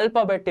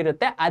ಆಲ್ಫಾಬೆಟ್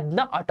ಇರುತ್ತೆ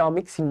ಅದನ್ನ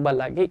ಅಟಾಮಿಕ್ ಸಿಂಬಲ್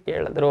ಆಗಿ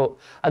ಹೇಳಿದ್ರು.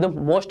 ಅದು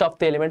ಮೋಸ್ಟ್ ಆಫ್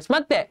ದ ಎಲಿಮೆಂಟ್ಸ್.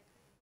 ಮತ್ತೆ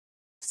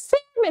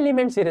ಸೇಮ್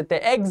ಎಲಿಮೆಂಟ್ಸ್ ಇರುತ್ತೆ.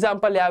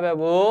 ಎಕ್ಸಾಂಪಲ್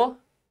ಯಾವ್ಯಾವು,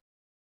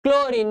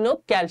 ಕ್ಲೋರಿನ್,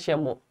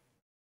 ಕ್ಯಾಲ್ಸಿಯಂ,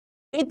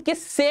 ಇದಕ್ಕೆ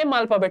ಸೇಮ್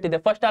ಆಲ್ಫಾಬೆಟ್ ಇದೆ.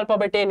 ಫಸ್ಟ್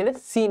ಆಲ್ಫಾಬೆಟ್ ಏನಿದೆ,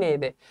 ಸಿನೇ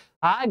ಇದೆ.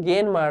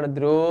 ಆಗೇನ್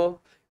ಮಾಡಿದ್ರು,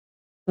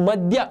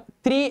 ಮಧ್ಯ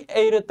 3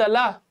 ಇರುತ್ತಲ್ಲ,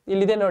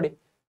 ಇಲ್ಲಿದೆ ನೋಡಿ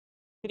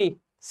 3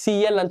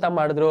 CL ಅಂತ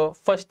ಮಾಡಿದ್ರು.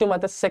 ಫಸ್ಟ್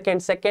ಮತ್ತೆ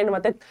ಸೆಕೆಂಡ್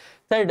ಮತ್ತೆ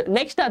ಥರ್ಡ್.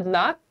 ನೆಕ್ಸ್ಟ್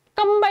ಅದನ್ನ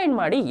ಕಂಬೈನ್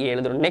ಮಾಡಿ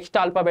ಹೇಳಿದ್ರು. ನೆಕ್ಸ್ಟ್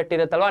ಆಲ್ಫಾಬೆಟ್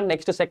ಇರುತ್ತಲ್ವಾ,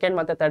 ನೆಕ್ಸ್ಟ್ ಸೆಕೆಂಡ್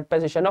ಮತ್ತೆ third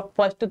position,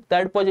 first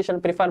third position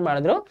prefer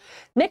ಮಾಡಿದ್ರು,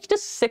 ನೆಕ್ಸ್ಟ್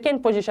ಸೆಕೆಂಡ್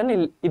ಪೊಸಿಷನ್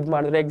ಇದ್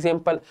ಮಾಡಿದ್ರು.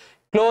 ಎಕ್ಸಾಂಪಲ್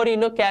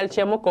ಕ್ಲೋರಿನ್,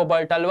 ಕ್ಯಾಲ್ಸಿಯಂ,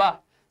 ಕೋಬಾಲ್ಟ್ ಅಲ್ವಾ,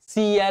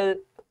 CL,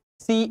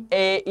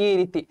 CA ಈ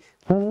ರೀತಿ.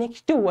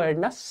 ನೆಕ್ಸ್ಟ್ ವರ್ಡ್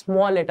ನ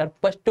ಸ್ಮಾಲ್ ಲೆಟರ್,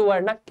 ಫಸ್ಟ್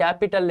ವರ್ಡ್ ನ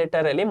ಕ್ಯಾಪಿಟಲ್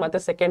ಲೆಟರ್ ಅಲ್ಲಿ ಮತ್ತೆ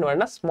ಸೆಕೆಂಡ್ ವರ್ಡ್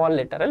ನ ಸ್ಮಾಲ್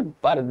ಲೆಟರ್ ಅಲ್ಲಿ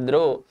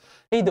ಬರೆದ್ರು.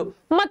 ಇದು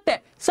ಮತ್ತೆ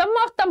ಸಮ್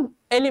ಆಫ್ ದ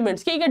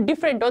ಎಲಿಮೆಂಟ್ಸ್ ಈಗ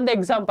ಡಿಫ್ರೆಂಟ್. ಒಂದು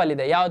ಎಕ್ಸಾಂಪಲ್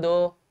ಇದೆ, ಯಾವುದು,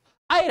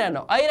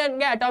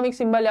 ಐರನ್ಗೆ ಅಟಾಮಿಕ್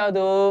ಸಿಂಬಲ್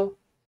ಯಾವುದು,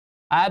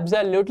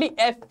 ಅಬ್ಸಲ್ಯೂಟ್ಲಿ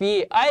Fe.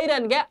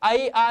 ಐರನ್ಗೆ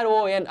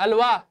IRON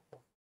ಅಲ್ವಾ,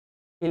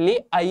 ಇಲ್ಲಿ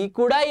I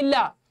ಕೂಡ ಇಲ್ಲ,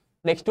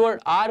 ನೆಕ್ಸ್ಟ್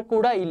ವರ್ಡ್ R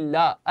ಕೂಡ ಇಲ್ಲ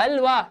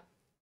ಅಲ್ವಾ,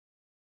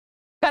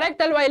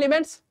 ಕರೆಕ್ಟ್ ಅಲ್ವಾ.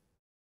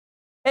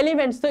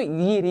 ಎಲಿಮೆಂಟ್ಸ್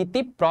ಈ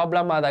ರೀತಿ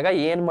ಪ್ರಾಬ್ಲಮ್ ಆದಾಗ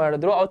ಏನ್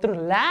ಮಾಡಿದ್ರು, ಅವ್ರು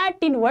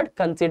ಲ್ಯಾಟಿನ್ ವರ್ಡ್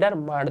ಕನ್ಸಿಡರ್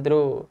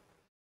ಮಾಡಿದ್ರು.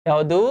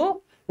 ಯಾವುದು,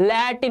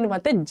 ಲ್ಯಾಟಿನ್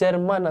ಮತ್ತೆ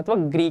ಜರ್ಮನ್ ಅಥವಾ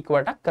ಗ್ರೀಕ್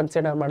ವರ್ಡ್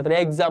ಕನ್ಸಿಡರ್ ಮಾಡಿದ್ರು.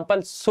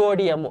 ಎಕ್ಸಾಂಪಲ್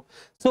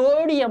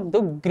ಸೋಡಿಯಂದು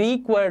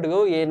ಗ್ರೀಕ್ ವರ್ಡ್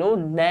ಏನು,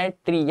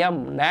 ನ್ಯಾಟ್ರಿಯಂ.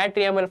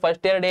 ನ್ಯಾಟ್ರಿಯಂ ಅಲ್ಲಿ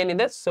ಫಸ್ಟ್ ಎರಡು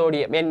ಏನಿದೆ,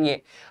 ಸೋಡಿಯಂ Na.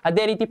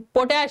 ಅದೇ ರೀತಿ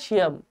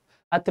ಪೊಟ್ಯಾಷಿಯಂ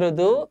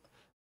ಅದ್ರದ್ದು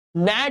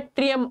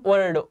ನ್ಯಾಟ್ರಿಯಂ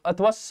ವರ್ಡ್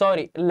ಅಥವಾ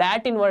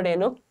ಲ್ಯಾಟಿನ್ ವರ್ಡ್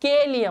ಏನು,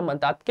 ಕೇಲಿಯಂ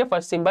ಅಂತ, ಅದಕ್ಕೆ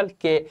ಫಸ್ಟ್ ಸಿಂಬಲ್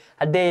ಕೆ.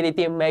 ಅದೇ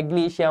ರೀತಿ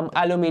ಮೆಗ್ನೀಷಿಯಂ,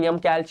 ಅಲ್ಯೂಮಿನಿಯಂ,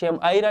 ಕ್ಯಾಲ್ಸಿಯಂ,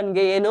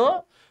 ಐರನ್ಗೆ ಏನು,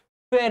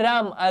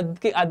 ಫೆರಮ್,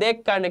 ಅದೇ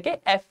ಕಾರಣಕ್ಕೆ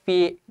Fe.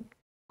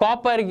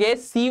 ಕಾಪರ್ಗೆ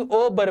CO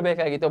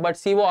ಬರಬೇಕಾಗಿತ್ತು, ಬಟ್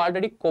CO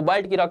ಆಲ್ರೆಡಿ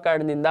ಕೊಬಾಲ್ಟ್ ಇರೋ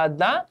ಕಾರಣದಿಂದ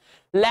ಅದನ್ನ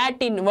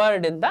ಲ್ಯಾಟಿನ್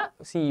ವರ್ಡ್ ಇಂದ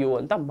CU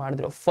ಅಂತ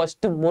ಮಾಡಿದ್ರು.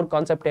 ಫಸ್ಟ್ 3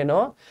 ಕಾನ್ಸೆಪ್ಟ್ ಏನು,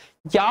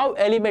 ಯಾವ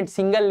ಎಲಿಮೆಂಟ್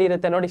ಸಿಂಗಲ್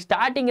ಇರುತ್ತೆ ನೋಡಿ,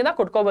 ಸ್ಟಾರ್ಟಿಂಗ್ ಇಂದ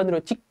ಕೊಟ್ಕೊ ಬಂದ್ರು.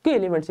 ಚಿಕ್ಕ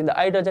ಎಲಿಮೆಂಟ್ಸ್ ಇಂದ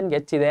ಹೈಡ್ರೋಜನ್ಗೆ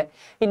H ಇದೆ,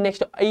 ಇನ್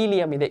ನೆಕ್ಸ್ಟ್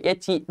ಹೀಲಿಯಂ ಇದೆ,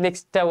 HE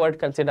ನೆಕ್ಸ್ಟ್ ವರ್ಡ್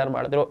ಕನ್ಸಿಡರ್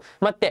ಮಾಡಿದ್ರು.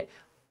 ಮತ್ತೆ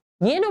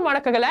ಏನು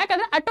ಮಾಡಕ್ಕಾಗಲ್ಲ,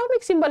 ಯಾಕಂದ್ರೆ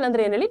ಅಟಾಮಿಕ್ ಸಿಂಬಲ್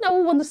ಅಂದ್ರೆ ಏನೇಳಿ, ನಾವು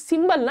ಒಂದು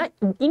ಸಿಂಬಲ್ ನ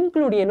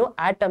ಇನ್ಕ್ಲೂಡ್ ಏನು,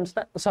 ಆಟಮ್ಸ್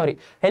ನ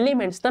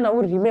ಎಲಿಮೆಂಟ್ಸ್ ನ ನಾವು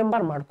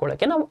ರಿಮೆಂಬರ್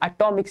ಮಾಡ್ಕೊಳ್ಳೋಕೆ ನಾವು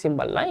ಅಟಾಮಿಕ್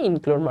ಸಿಂಬಲ್ ನ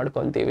ಇನ್ಕ್ಲೂಡ್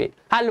ಮಾಡ್ಕೊಂತೀವಿ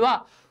ಅಲ್ವಾ.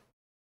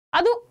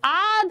 ಅದು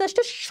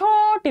ಆದಷ್ಟು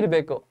ಶಾರ್ಟ್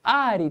ಇರಬೇಕು,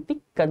 ಆ ರೀತಿ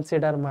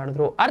ಕನ್ಸಿಡರ್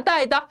ಮಾಡಿದ್ರು. ಅರ್ಥ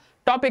ಆಯ್ತಾ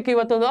ಟಾಪಿಕ್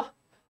ಇವತ್ತೊಂದು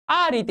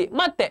ಆ ರೀತಿ.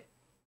 ಮತ್ತೆ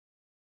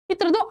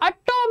ಇದ್ರದ್ದು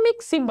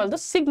atomic ಸಿಂಬಲ್ದು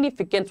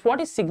significance.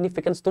 What is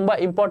significance, ತುಂಬಾ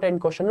important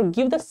question.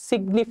 Give the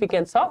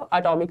significance of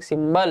atomic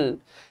symbol.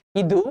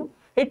 ಇದು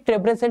ಇಟ್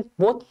ರೆಪ್ರೆಸೆಂಟ್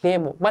ಬೋತ್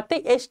ನೇಮ್ ಮತ್ತೆ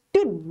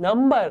ಎಷ್ಟು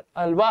ನಂಬರ್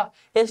ಅಲ್ವಾ,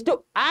 ಎಷ್ಟು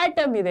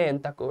ಆಟಮ್ ಇದೆ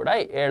ಅಂತ ಕೂಡ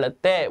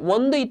ಹೇಳುತ್ತೆ.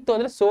 ಒಂದು ಇತ್ತು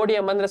ಅಂದ್ರೆ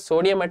ಸೋಡಿಯಂ ಅಂದ್ರೆ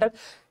ಸೋಡಿಯಂ ಆಟಮ್,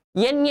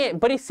 Na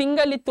ಬರೀ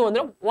ಸಿಂಗಲ್ ಇತ್ತು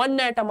ಅಂದ್ರೆ 1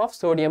 ಆಟಮ್ ಆಫ್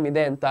ಸೋಡಿಯಂ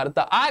ಇದೆ ಅಂತ ಅರ್ಥ.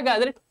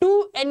 ಹಾಗಾದ್ರೆ 2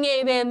 Na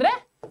ಇದೆ ಅಂದ್ರೆ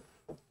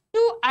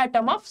 2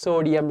 ಆಟಮ್ ಆಫ್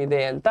ಸೋಡಿಯಂ ಇದೆ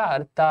ಅಂತ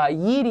ಅರ್ಥ.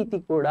 ಈ ರೀತಿ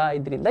ಕೂಡ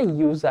ಇದರಿಂದ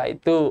ಯೂಸ್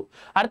ಆಯ್ತು.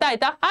 ಅರ್ಥ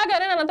ಆಯ್ತಾ.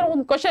 ಹಾಗಾದ್ರೆ ನನ್ನ ಹತ್ರ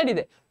ಒಂದು ಕ್ವಶನ್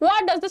ಇದೆ,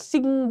 what does the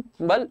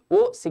symbol O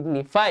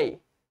signify.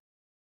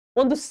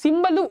 ಒಂದು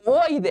ಸಿಂಬಲ್ O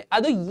ಇದೆ,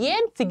 ಅದು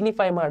ಏನ್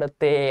ಸಿಗ್ನಿಫೈ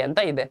ಮಾಡುತ್ತೆ ಅಂತ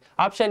ಇದೆ.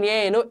 ಆಪ್ಷನ್ ಎ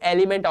ಏನು,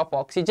 element of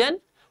oxygen,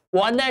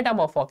 1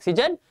 atom of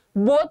oxygen,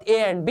 both A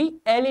and B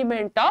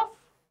element of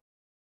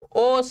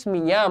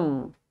ಓಸ್ಮಿಯಂ.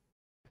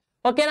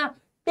 ಓಕೆನಾ.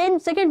 10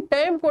 ಸೆಕೆಂಡ್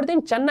ಟೈಮ್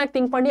ಕೊಡ್ತೀನಿ, ಚೆನ್ನಾಗಿ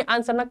ಥಿಂಕ್ ಮಾಡಿ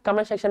ಆನ್ಸರ್ನ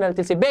ಕಮೆಂಟ್ ಸೆಕ್ಷನ್ ಅಲ್ಲಿ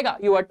ತಿಳಿಸಿ. ಬೇಗ,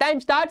 ಯುವರ್ ಟೈಮ್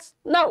ಸ್ಟಾರ್ಟ್ಸ್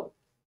ನೌ.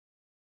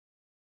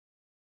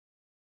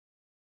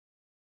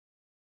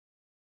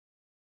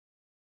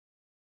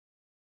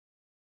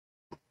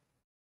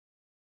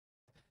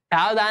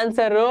 ಯಾವ್ದು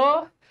ಆನ್ಸರು,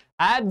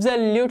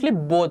 ಅಬ್ಸಲ್ಯೂಟ್ಲಿ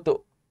ಬೋತ್.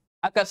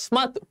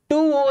 ಅಕಸ್ಮಾತ್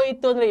 2O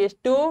ಇತ್ತು ಅಂದ್ರೆ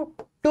ಎಷ್ಟು,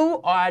 2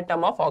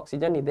 ಆಟಮ್ ಆಫ್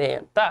ಆಕ್ಸಿಜನ್ ಇದೆ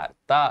ಅಂತ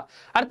ಅರ್ಥ.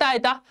 ಅರ್ಥ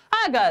ಆಯ್ತಾ.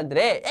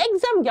 ಹಾಗಾದ್ರೆ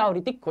ಎಕ್ಸಾಮ್ ಯಾವ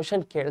ರೀತಿ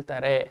ಕ್ವಶನ್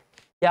ಕೇಳ್ತಾರೆ,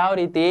 ಯಾವ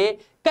ರೀತಿ,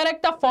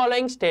 correct the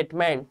following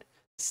statement.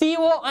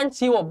 CO and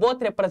CO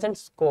both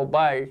represents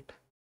cobalt.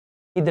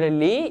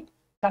 ಇದರಲ್ಲಿ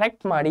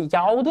ಕರೆಕ್ಟ್ ಮಾಡಿ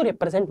ಯಾವುದು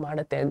ರೆಪ್ರೆಸೆಂಟ್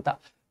ಮಾಡುತ್ತೆ ಅಂತ.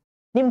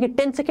 ನಿಮ್ಗೆ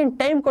 10 ಸೆಕೆಂಡ್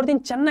ಟೈಮ್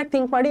ಕೊಡ್ತೀನಿ, ಚೆನ್ನಾಗಿ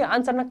ಥಿಂಕ್ ಮಾಡಿ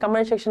ಆನ್ಸರ್ನ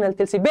ಕಮೆಂಟ್ ಸೆಕ್ಷನ್ ಅಲ್ಲಿ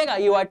ತಿಳಿಸಿ. ಬೇಗ,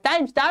 ಯುವರ್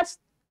ಟೈಮ್ ಸ್ಟಾರ್ಟ್ಸ್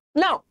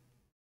ನೌ.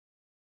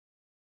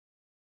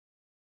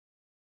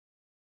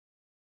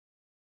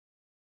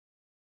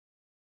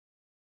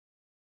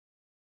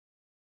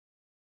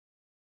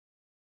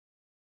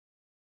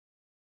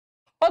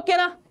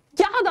 ಓಕೆನಾ.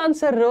 ಯಾವ್ದು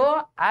ಆನ್ಸರ್,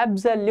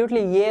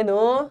 ಅಬ್ಸಲ್ಯೂಟ್ಲಿ ಏನು,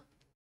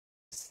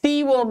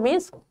 CO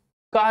means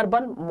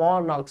carbon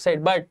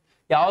monoxide. But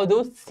ಯಾವುದು,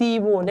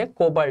 CO ನೇ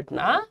ಕೋಬಾಲ್ಟ್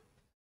ನ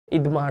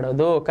ಇದ್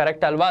ಮಾಡೋದು,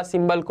 ಕರೆಕ್ಟ್ ಅಲ್ವಾ.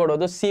 ಸಿಂಬಲ್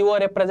ಕೊಡೋದು, CO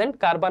represent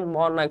carbon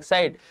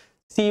monoxide,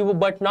 CO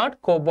but not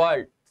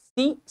cobalt,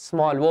 C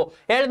small O.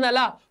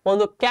 ಹೇಳಿದ್ನಲ್ಲ,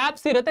 ಒಂದು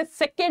ಕ್ಯಾಪ್ಸ್ ಇರುತ್ತೆ,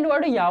 ಸೆಕೆಂಡ್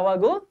ವರ್ಡ್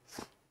ಯಾವಾಗೂ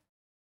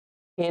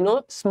ಏನು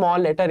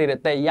ಸ್ಮಾಲ್ ಲೆಟರ್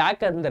ಇರುತ್ತೆ,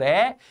 ಯಾಕಂದ್ರೆ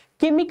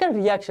ಕೆಮಿಕಲ್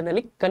ರಿಯಾಕ್ಷನ್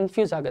ಅಲ್ಲಿ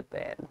ಕನ್ಫ್ಯೂಸ್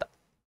ಆಗುತ್ತೆ ಅಂತ.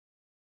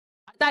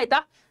 ಅರ್ಥ ಆಯ್ತಾ?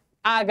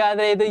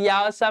 ಹಾಗಾದ್ರೆ ಇದು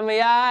ಯಾವ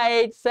ಸಮಯ?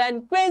 It's an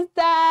quiz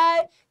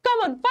time.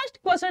 Come on, first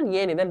question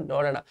ಏನಿದೆ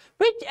ನೋಡೋಣ.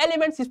 Which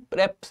elements is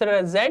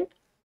represent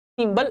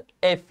symbol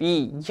Fe?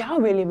 ಯಾವ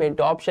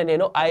ಎಲಿಮೆಂಟ್? ಆಪ್ಷನ್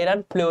ಏನು?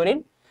 Iron,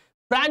 fluorine,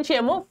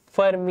 ಫ್ರಾನ್ಸಿಯಮ್,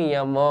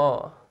 ಫರ್ಮಿಯಮ್.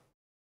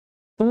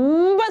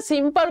 ತುಂಬಾ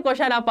ಸಿಂಪಲ್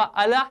ಕ್ವಶನ್ ಅಪ್ಪ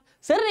ಅಲ್ಲ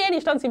ಸರ್, ಏನ್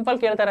ಇಷ್ಟೊಂದು ಸಿಂಪಲ್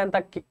ಕೇಳ್ತಾರೆ ಅಂತ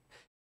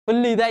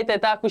ಫುಲ್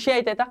ಇದಾಯ್ತಾಯ್ತಾ, ಖುಷಿ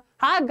ಆಯ್ತಾಯ್ತಾ?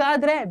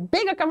 ಹಾಗಾದ್ರೆ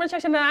ಬೇಗ ಕಮೆಂಟ್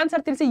ಸೆಕ್ಷನ್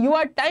ಆನ್ಸರ್ ತಿಳಿಸಿ.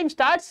 Your time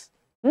starts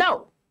now.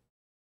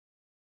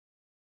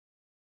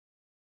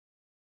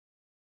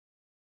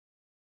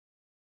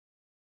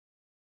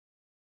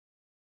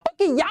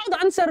 Okay, ಯಾವ್ದು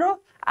ಆನ್ಸರ್?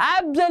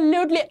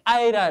 ಅಬ್ಸಲ್ಯೂಟ್ಲಿ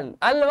ಐರನ್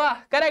ಅಲ್ವಾ?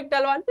 ಕರೆಕ್ಟ್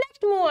ಅಲ್ವಾ?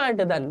 Next move on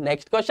to the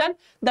next question.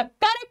 The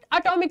correct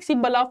atomic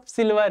symbol of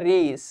silver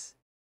is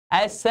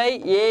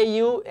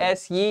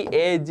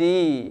SiAuSeAg.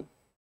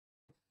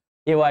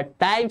 Your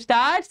time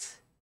starts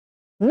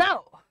now.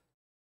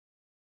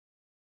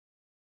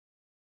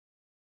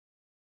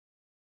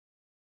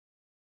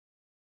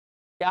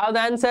 ಯಾವ್ದು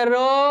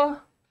answer?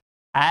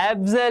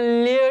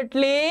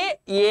 Absolutely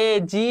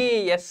Ag.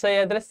 SI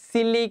ಅಂದ್ರೆ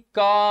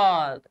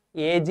silicon.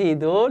 Ag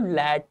ಇದು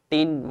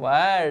Latin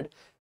word.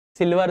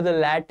 ಸಿಲ್ವರ್ದು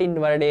Latin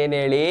word ಏನ್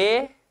ಹೇಳಿ?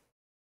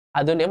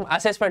 ಅದು ನಿಮ್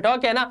assessment.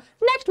 ಓಕೆನಾ?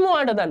 Next move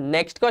on to the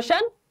next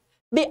question.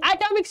 The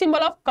atomic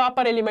symbol of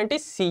copper element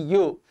is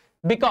Cu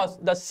because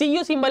the Cu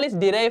symbol is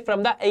derived from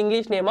the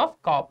English name of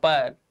copper.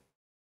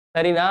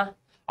 Sarina?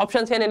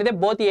 Options ಏನಿದೆ?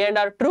 Both A and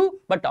R true,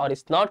 but R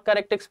is not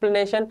correct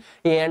explanation.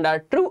 A and R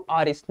true,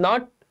 R is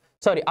not,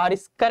 sorry, R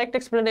is correct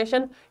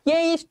explanation.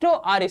 A is true,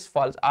 R is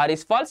false. R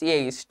is false, A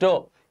is true.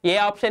 A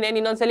option ಏನು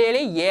ಇನ್ನೊಂದ್ಸಲಿ ಹೇಳಿ?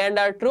 A and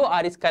R true,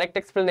 R is correct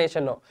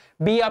explanation.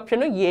 B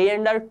option A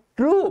and R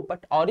true,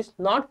 but R is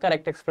not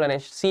correct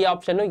explanation. C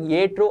option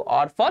A true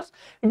or false.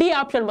 D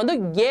option ಬಂದು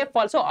A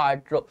false or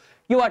true.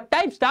 Your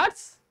time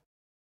starts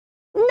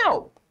now.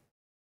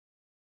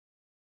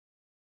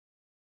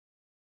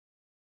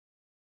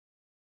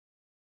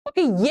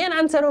 Okay, ಏನ್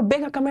answer?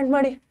 ಬೇಗ comment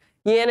ಮಾಡಿ.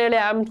 ಏನ್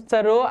ಹೇಳಿ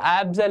answer?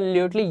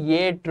 Absolutely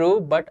A true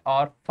but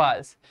or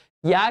false.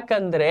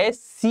 ಯಾಕಂದ್ರೆ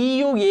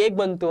Cu ಹೇಗ್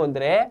ಬಂತು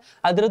ಅಂದ್ರೆ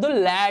ಅದ್ರದ್ದು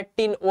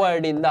ಲ್ಯಾಟಿನ್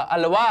ವರ್ಡ್ ಇಂದ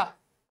ಅಲ್ವಾ?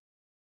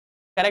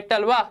 ಕರೆಕ್ಟ್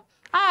ಅಲ್ವಾ?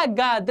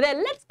 ಹಾಗಾದ್ರೆ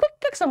ಲೆಟ್ಸ್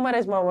ಕ್ವಿಕ್ ಆಗಿ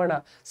ಸಮ್ಮರೈಸ್ ಮಾಡೋಣ.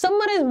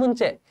 ಸಮ್ಮರೈಸ್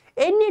ಮುಂಚೆ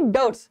ಎನಿ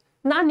ಡೌಟ್ಸ್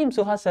ನಾನ್ ನಿಮ್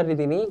ಸುಹಾಸ್ ಸರ್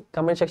ಇದ್ದೀನಿ,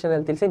 ಕಮೆಂಟ್ ಸೆಕ್ಷನ್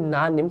ಅಲ್ಲಿ ತಿಳಿಸಿ,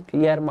 ನಾನ್ ನಿಮ್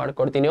ಕ್ಲಿಯರ್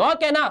ಮಾಡ್ಕೊಡ್ತೀನಿ.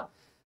 ಓಕೆನಾ?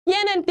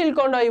 ಏನೇನ್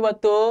ತಿಳ್ಕೊಂಡು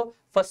ಇವತ್ತು?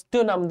 ಫಸ್ಟ್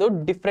ನಮ್ದು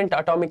ಡಿಫ್ರೆಂಟ್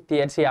ಅಟಾಮಿಕ್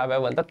ಥಿಯರೀಸ್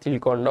ಯಾವ್ಯಾವ ಅಂತ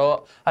ತಿಳ್ಕೊಂಡು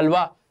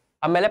ಅಲ್ವಾ?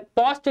 ಆಮೇಲೆ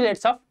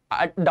ಪಾಸ್ಟುಲೇಟ್ಸ್ ಆಫ್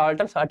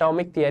ಡಾಲ್ಟನ್ಸ್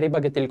ಅಟಾಮಿಕ್ ಥಿಯರಿ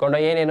ಬಗ್ಗೆ ತಿಳ್ಕೊಂಡು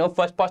ಏನೇನು.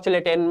 ಫಸ್ಟ್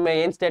ಪಾಸ್ಟುಲೇಟ್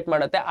ಏನ್ ಸ್ಟೇಟ್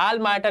ಮಾಡುತ್ತೆ? All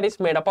matter is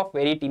made up of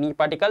very ಟೀನಿ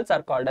particles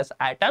are called as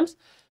atoms.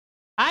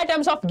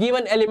 Atoms of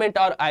given element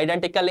are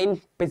identical in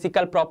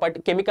physical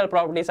property, chemical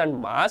properties and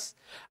mass.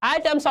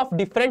 Atoms of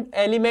different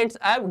elements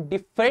have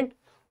different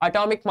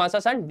atomic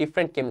masses and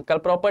different chemical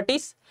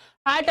properties.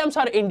 Atoms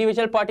are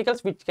individual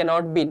particles which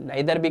cannot be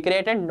neither be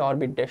created nor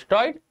be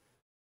destroyed.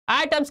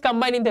 Atoms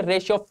combine in the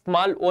ratio of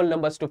small whole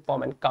numbers to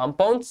form and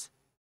compounds.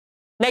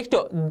 Next,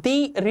 the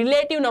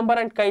relative number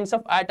and kinds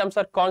of atoms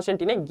are constant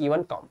in a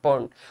given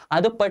compound.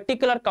 ಅದು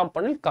particular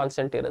compound ಅಲ್ಲಿ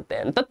constant ಇರುತ್ತೆ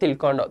ಅಂತ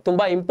ತಿಳ್ಕೊಂಡು.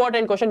 ತುಂಬಾ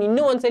important question,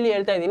 ಇನ್ನೂ ಒಂದ್ಸಲಿ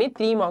ಹೇಳ್ತಾ ಇದ್ದೀನಿ,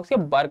 3 ಮಾರ್ಕ್ಸ್ಗೆ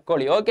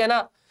ಬರ್ಕೊಳ್ಳಿ. ಓಕೆನಾ?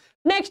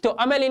 ನೆಕ್ಸ್ಟ್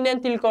ಆಮೇಲೆ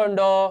ಇನ್ನೇನ್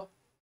ತಿಳ್ಕೊಂಡು?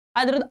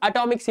 ಅದ್ರದ್ದು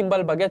ಅಟಾಮಿಕ್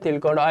ಸಿಂಬಲ್ ಬಗ್ಗೆ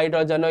ತಿಳ್ಕೊಂಡು,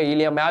 ಹೈಡ್ರೋಜನ್,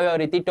 ಹೀಲಿಯಂ ಯಾವ್ಯಾವ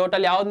ರೀತಿ,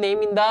 ಟೋಟಲ್ ಯಾವ್ದು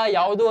ನೇಮ್ ಇಂದ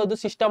ಯಾವುದು ಅದು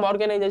ಸಿಸ್ಟಮ್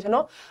ಆರ್ಗನೈಸೇಷನ್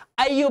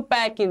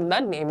IUPAC ಇಂದ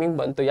ನೇಮಿಂಗ್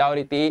ಬಂತು, ಯಾವ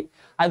ರೀತಿ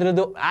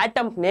ಅದ್ರದ್ದು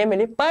ಆಟಮ್ ನೇಮ್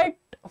ಅಲ್ಲಿ. ಬಟ್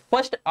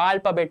ಫಸ್ಟ್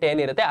ಆಲ್ಫಾಬೆಟ್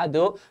ಏನಿರುತ್ತೆ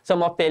ಅದು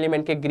ಸಮ್ ಆಫ್ ದ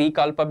ಎಲಿಮೆಂಟ್ ಗೆ ಗ್ರೀಕ್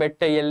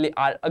ಆಲ್ಫಾಬೆಟ್ ಎಲ್ಲಿ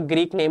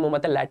ಗ್ರೀಕ್ ನೇಮು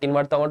ಮತ್ತೆ ಲ್ಯಾಟಿನ್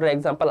ವರ್ಡ್ ತಗೊಂಡ್ರೆ,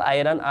 ಎಕ್ಸಾಂಪಲ್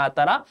ಐರನ್ ಆ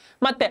ತರ.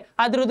 ಮತ್ತೆ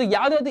ಅದ್ರದ್ದು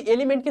ಯಾವ್ದಾವ್ದು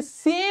ಎಲಿಮೆಂಟ್ ಗೆ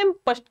ಸೇಮ್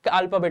ಫಸ್ಟ್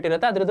ಆಲ್ಫಾಬೆಟ್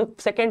ಇರುತ್ತೆ ಅದ್ರದ್ದು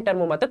ಸೆಕೆಂಡ್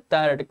ಟರ್ಮ್ ಮತ್ತೆ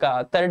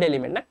ಥರ್ಡ್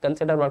ಎಲಿಮೆಂಟ್ ನ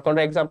ಕನ್ಸಿಡರ್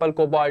ಮಾಡ್ಕೊಂಡ್ರೆ, ಎಕ್ಸಾಂಪಲ್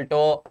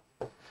ಕೋಬಾಲ್ಟೋ,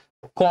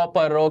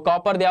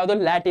 ಕಾಪರ್ದು ಯಾವ್ದು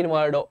ಲ್ಯಾಟಿನ್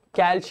ವರ್ಡ್,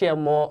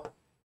 ಕ್ಯಾಲ್ಸಿಯಮ್,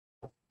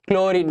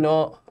 ಕ್ಲೋರಿನ್,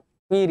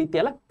 ಈ ರೀತಿ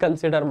ಎಲ್ಲ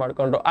ಕನ್ಸಿಡರ್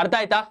ಮಾಡ್ಕೊಂಡ್ರು. ಅರ್ಥ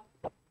ಆಯ್ತಾ?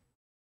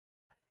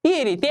 ಈ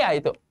ರೀತಿ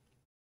ಆಯ್ತು.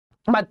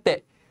 ಮತ್ತೆ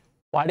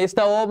what is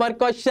the homework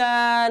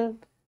question?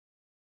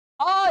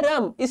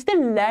 Aurum is the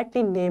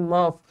Latin name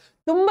of.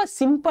 ತುಂಬಾ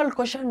ಸಿಂಪಲ್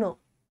ಕ್ವಶನ್.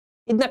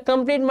 ಇದನ್ನ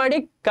ಕಂಪ್ಲೀಟ್ ಮಾಡಿ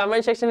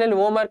ಕಮೆಂಟ್ ಸೆಕ್ಷನ್ ಅಲ್ಲಿ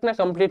ಹೋಮ್ ವರ್ಕ್ ನ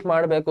ಕಂಪ್ಲೀಟ್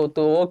ಮಾಡಬೇಕು.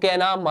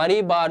 ಓಕೆನಾ?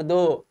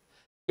 ಮರಿಬಾರ್ದು.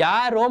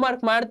 ಯಾರು ಹೋಮ್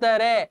ವರ್ಕ್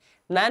ಮಾಡ್ತಾರೆ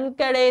ನನ್ನ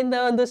ಕಡೆಯಿಂದ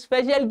ಒಂದು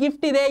ಸ್ಪೆಷಲ್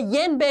ಗಿಫ್ಟ್ ಇದೆ.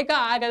 ಏನ್ ಬೇಕಾ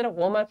ಹಾಗಾದ್ರೆ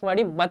ಹೋಮ್ ವರ್ಕ್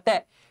ಮಾಡಿ. ಮತ್ತೆ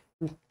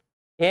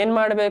ಏನ್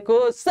ಮಾಡ್ಬೇಕು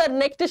ಸರ್?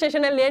 ನೆಕ್ಸ್ಟ್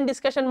ಸೆಷನ್ ಅಲ್ಲಿ ಏನ್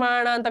ಡಿಸ್ಕಷನ್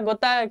ಮಾಡೋಣ ಅಂತ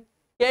ಗೊತ್ತಾ?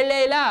 ಕೇಳಲೇ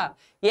ಇಲ್ಲ.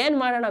 ಏನ್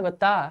ಮಾಡೋಣ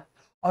ಗೊತ್ತಾ?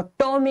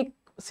 ಅಟಾಮಿಕ್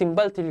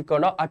ಸಿಂಬಲ್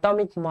ತಿಳ್ಕೊಂಡು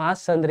ಅಟಾಮಿಕ್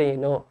ಮಾಸ್ ಅಂದ್ರೆ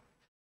ಏನು,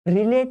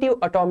 ರಿಲೇಟಿವ್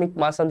ಅಟಾಮಿಕ್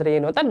ಮಾಸ್ ಅಂದ್ರೆ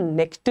ಏನು ಅಂತ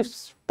ನೆಕ್ಸ್ಟ್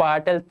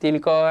ಪಾರ್ಟ್ ಅಲ್ಲಿ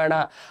ತಿಳ್ಕೊಳ್ಳೋಣ.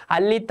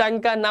 ಅಲ್ಲಿ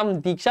ತನಕ ನಮ್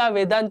ದೀಕ್ಷಾ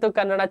ವೇದಾಂತು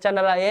ಕನ್ನಡ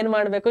ಚಾನಲ್ ಏನ್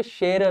ಮಾಡ್ಬೇಕು?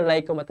 ಶೇರ್,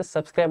 ಲೈಕ್ ಮತ್ತೆ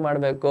ಸಬ್ಸ್ಕ್ರೈಬ್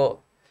ಮಾಡ್ಬೇಕು.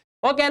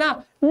 ಓಕೆನಾ?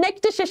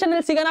 ನೆಕ್ಸ್ಟ್ ಸೆಷನ್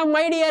ಅಲ್ಲಿ ಸಿಗೋಣ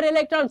ಮೈ ಡಿಯರ್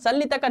ಎಲೆಕ್ಟ್ರಾನ್ಸ್.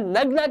 ಅಲ್ಲಿ ತನಕ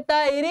ನಗ್ನಗ್ತಾ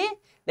ಇರಿ.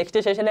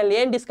 ನೆಕ್ಸ್ಟ್ ಸೆಷನ್ ಅಲ್ಲಿ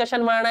ಏನ್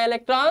ಡಿಸ್ಕಷನ್ ಮಾಡೋಣ?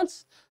 ಎಲೆಕ್ಟ್ರಾನ್ಸ್,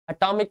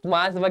 ಅಟಾಮಿಕ್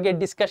ಮಾಸ್ ಬಗ್ಗೆ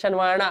ಡಿಸ್ಕಷನ್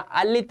ಮಾಡೋಣ.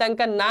 ಅಲ್ಲಿ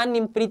ತನಕ ನಾನ್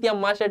ನಿಮ್ ಪ್ರೀತಿಯ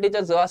ಮಾಸ್ಟರ್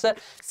ಟೀಚರ್ ಸುಹಾಸ್ ಸರ್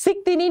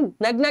ಸಿಗ್ತೀನಿ.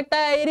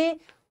 ನಗ್ನಗ್ತಾ ಇರಿ.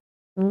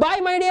 Bye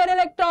my dear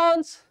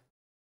electrons.